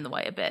gotten in the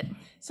way a bit.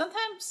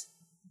 Sometimes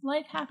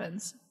life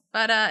happens.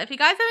 But if you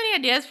guys have any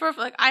ideas for,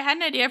 I had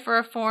an idea for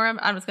a forum.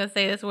 I was going to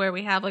say this where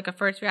we have, a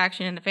first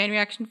reaction and a fan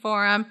reaction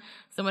forum.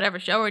 So whatever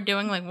show we're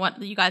doing,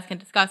 what you guys can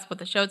discuss what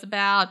the show's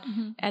about.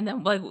 Mm-hmm. And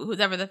then,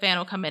 whoever the fan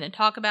will come in and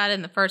talk about it.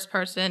 And the first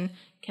person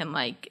can,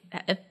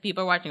 if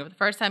people are watching it for the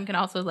first time, can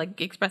also,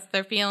 express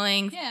their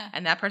feelings. Yeah.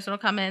 And that person will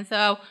come in.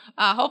 So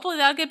hopefully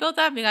that'll get built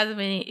up.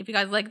 If you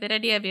guys like that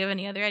idea, if you have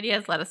any other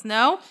ideas, let us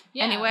know.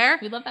 Yeah, anywhere.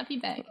 We love that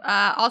feedback.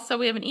 Also,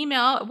 we have an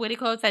email,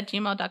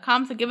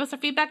 wittyclothes@gmail.com. So give us our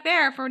feedback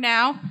there for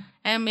now.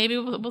 And maybe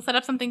we'll set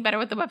up something better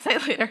with the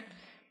website later.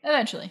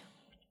 Eventually.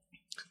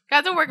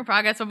 Guys, a work in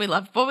progress, but we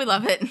love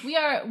it.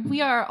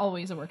 We are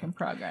always a work in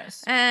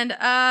progress. And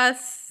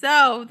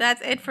so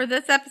that's it for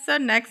this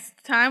episode.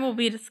 Next time we'll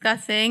be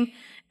discussing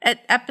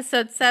at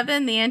episode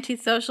 7, the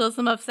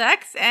anti-socialism of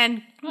sex.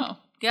 And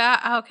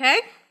yeah, okay,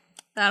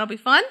 that'll be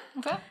fun.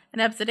 Okay.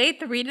 And episode 8,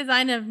 the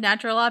redesign of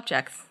natural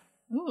objects.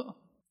 Ooh.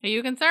 Are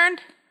you concerned?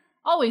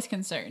 Always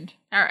concerned.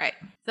 All right.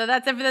 So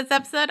that's it for this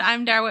episode.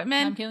 I'm Dara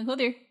Whitman. I'm Kaylin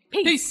Clothier.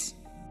 Peace.